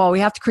first of all, we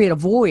have to create a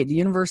void. The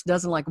universe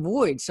doesn't like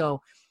void.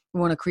 So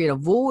we want to create a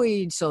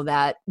void so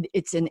that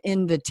it's an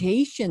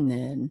invitation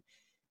then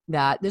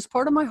that this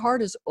part of my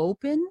heart is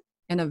open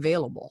and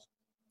available.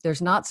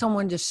 There's not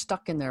someone just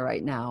stuck in there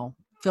right now,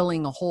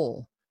 filling a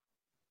hole.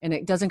 And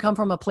it doesn't come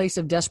from a place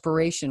of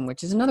desperation,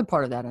 which is another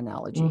part of that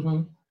analogy.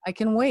 I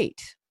can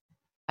wait.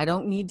 I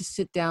don't need to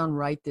sit down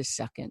right this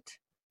second.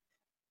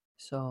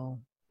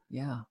 So,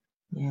 yeah.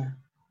 Yeah.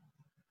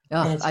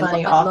 And it's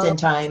funny,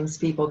 oftentimes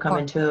people come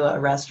into a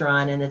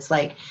restaurant and it's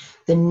like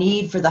the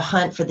need for the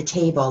hunt for the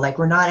table. Like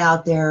we're not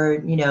out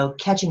there,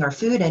 catching our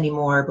food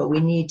anymore, but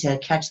we need to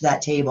catch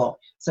that table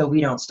so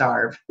we don't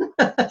starve.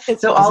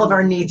 So all of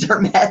our needs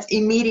are met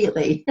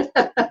immediately.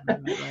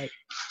 Right.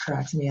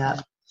 Cracks me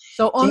up.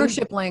 So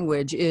ownership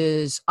language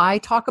is I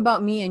talk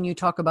about me and you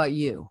talk about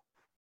you.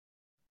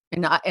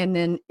 And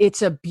then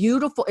it's a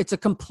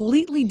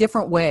completely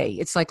different way.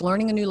 It's like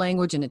learning a new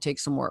language and it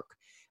takes some work.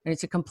 And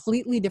it's a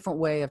completely different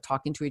way of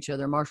talking to each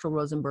other. Marshall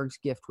Rosenberg's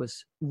gift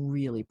was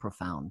really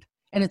profound.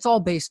 And it's all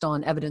based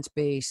on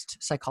evidence-based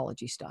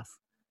psychology stuff.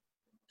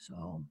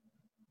 So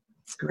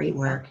it's great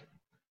work.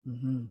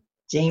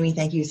 Jamie,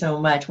 thank you so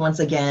much. Once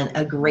again,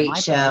 a great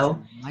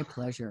show. My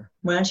pleasure.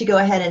 Why don't you go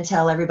ahead and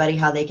tell everybody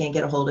how they can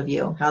get a hold of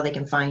you, how they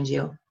can find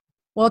you?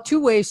 Well,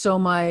 two ways. So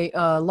my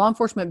law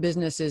enforcement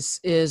business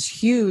is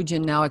huge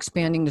and now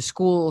expanding to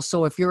schools.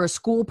 So if you're a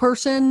school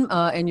person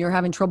and you're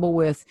having trouble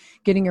with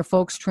getting your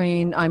folks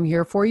trained, I'm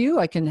here for you.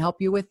 I can help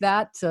you with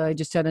that. I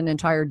just had an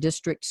entire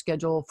district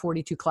schedule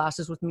 42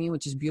 classes with me,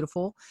 which is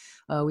beautiful.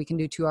 We can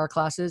do 2-hour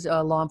classes,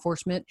 law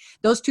enforcement.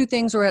 Those two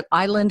things are at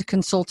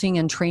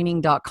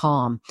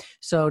islandconsultingandtraining.com.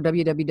 So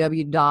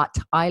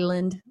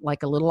www.island,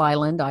 like a little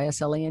island,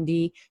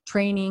 ISLAND,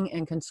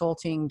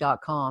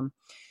 trainingandconsulting.com.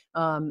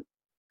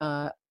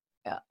 I'm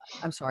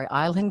sorry,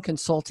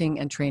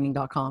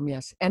 islandconsultingandtraining.com.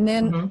 Yes. And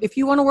then if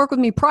you want to work with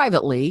me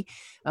privately,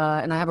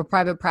 and I have a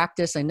private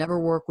practice, I never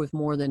work with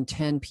more than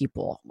 10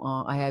 people.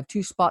 I have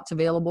 2 spots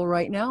available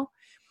right now.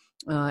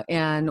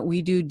 And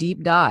we do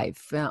deep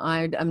dive.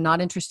 I'm not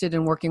interested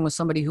in working with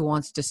somebody who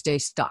wants to stay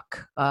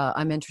stuck.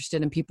 I'm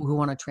interested in people who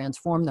want to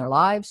transform their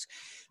lives.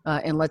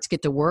 And let's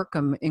get to work.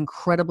 I'm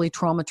incredibly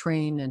trauma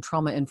trained and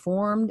trauma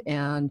informed,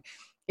 and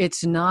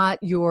it's not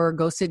your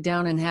go sit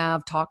down and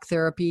have talk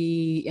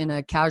therapy in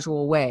a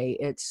casual way.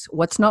 It's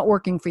what's not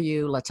working for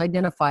you. Let's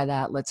identify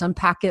that. Let's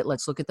unpack it.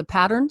 Let's look at the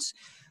patterns.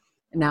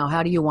 Now,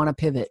 how do you want to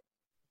pivot?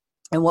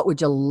 And what would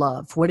you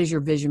love? What is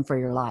your vision for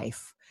your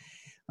life?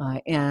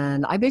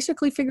 And I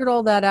basically figured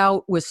all that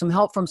out with some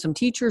help from some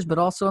teachers, but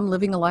also I'm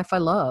living a life I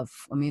love.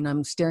 I mean,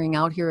 I'm staring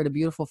out here at a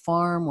beautiful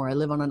farm where I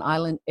live on an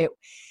island.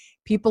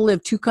 People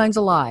live 2 kinds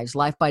of lives,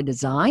 life by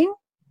design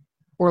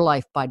or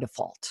life by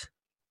default.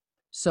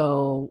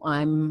 So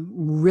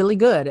I'm really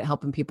good at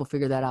helping people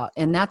figure that out.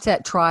 And that's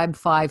at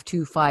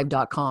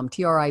tribe525.com,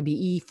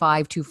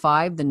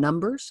 TRIBE525, the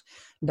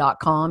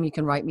numbers.com. You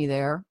can write me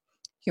there.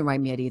 You can write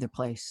me at either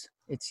place.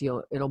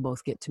 It'll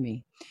both get to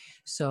me.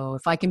 So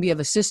if I can be of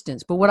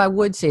assistance, but what I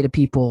would say to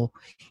people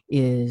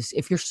is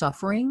if you're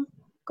suffering,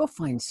 go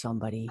find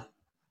somebody.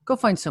 Go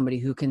find somebody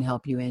who can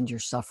help you end your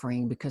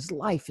suffering, because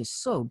life is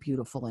so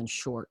beautiful and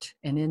short.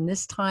 And in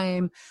this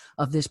time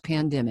of this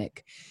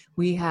pandemic,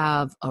 we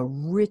have a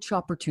rich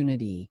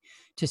opportunity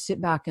to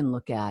sit back and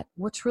look at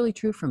what's really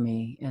true for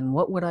me and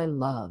what would I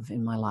love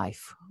in my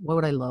life? What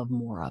would I love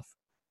more of?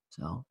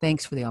 So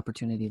thanks for the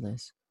opportunity,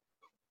 Liz.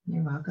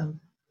 You're welcome.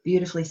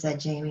 Beautifully said,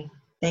 Jamie.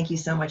 Thank you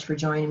so much for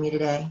joining me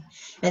today.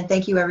 And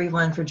thank you,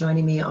 everyone, for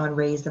joining me on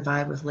Raise the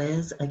Vibe with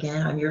Liz.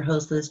 Again, I'm your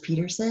host, Liz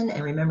Peterson.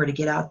 And remember to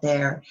get out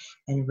there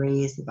and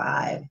raise the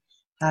vibe.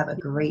 Have a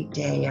great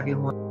day,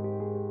 everyone.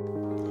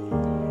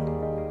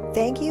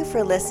 Thank you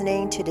for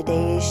listening to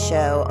today's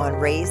show on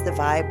Raise the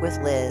Vibe with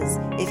Liz.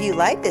 If you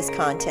like this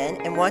content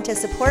and want to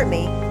support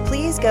me,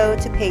 please go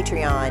to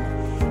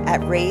Patreon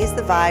at Raise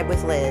the Vibe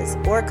with Liz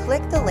or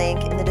click the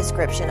link in the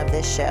description of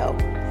this show.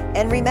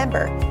 And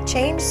remember,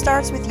 change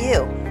starts with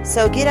you.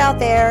 So get out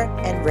there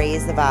and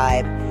raise the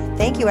vibe.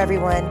 Thank you,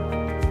 everyone.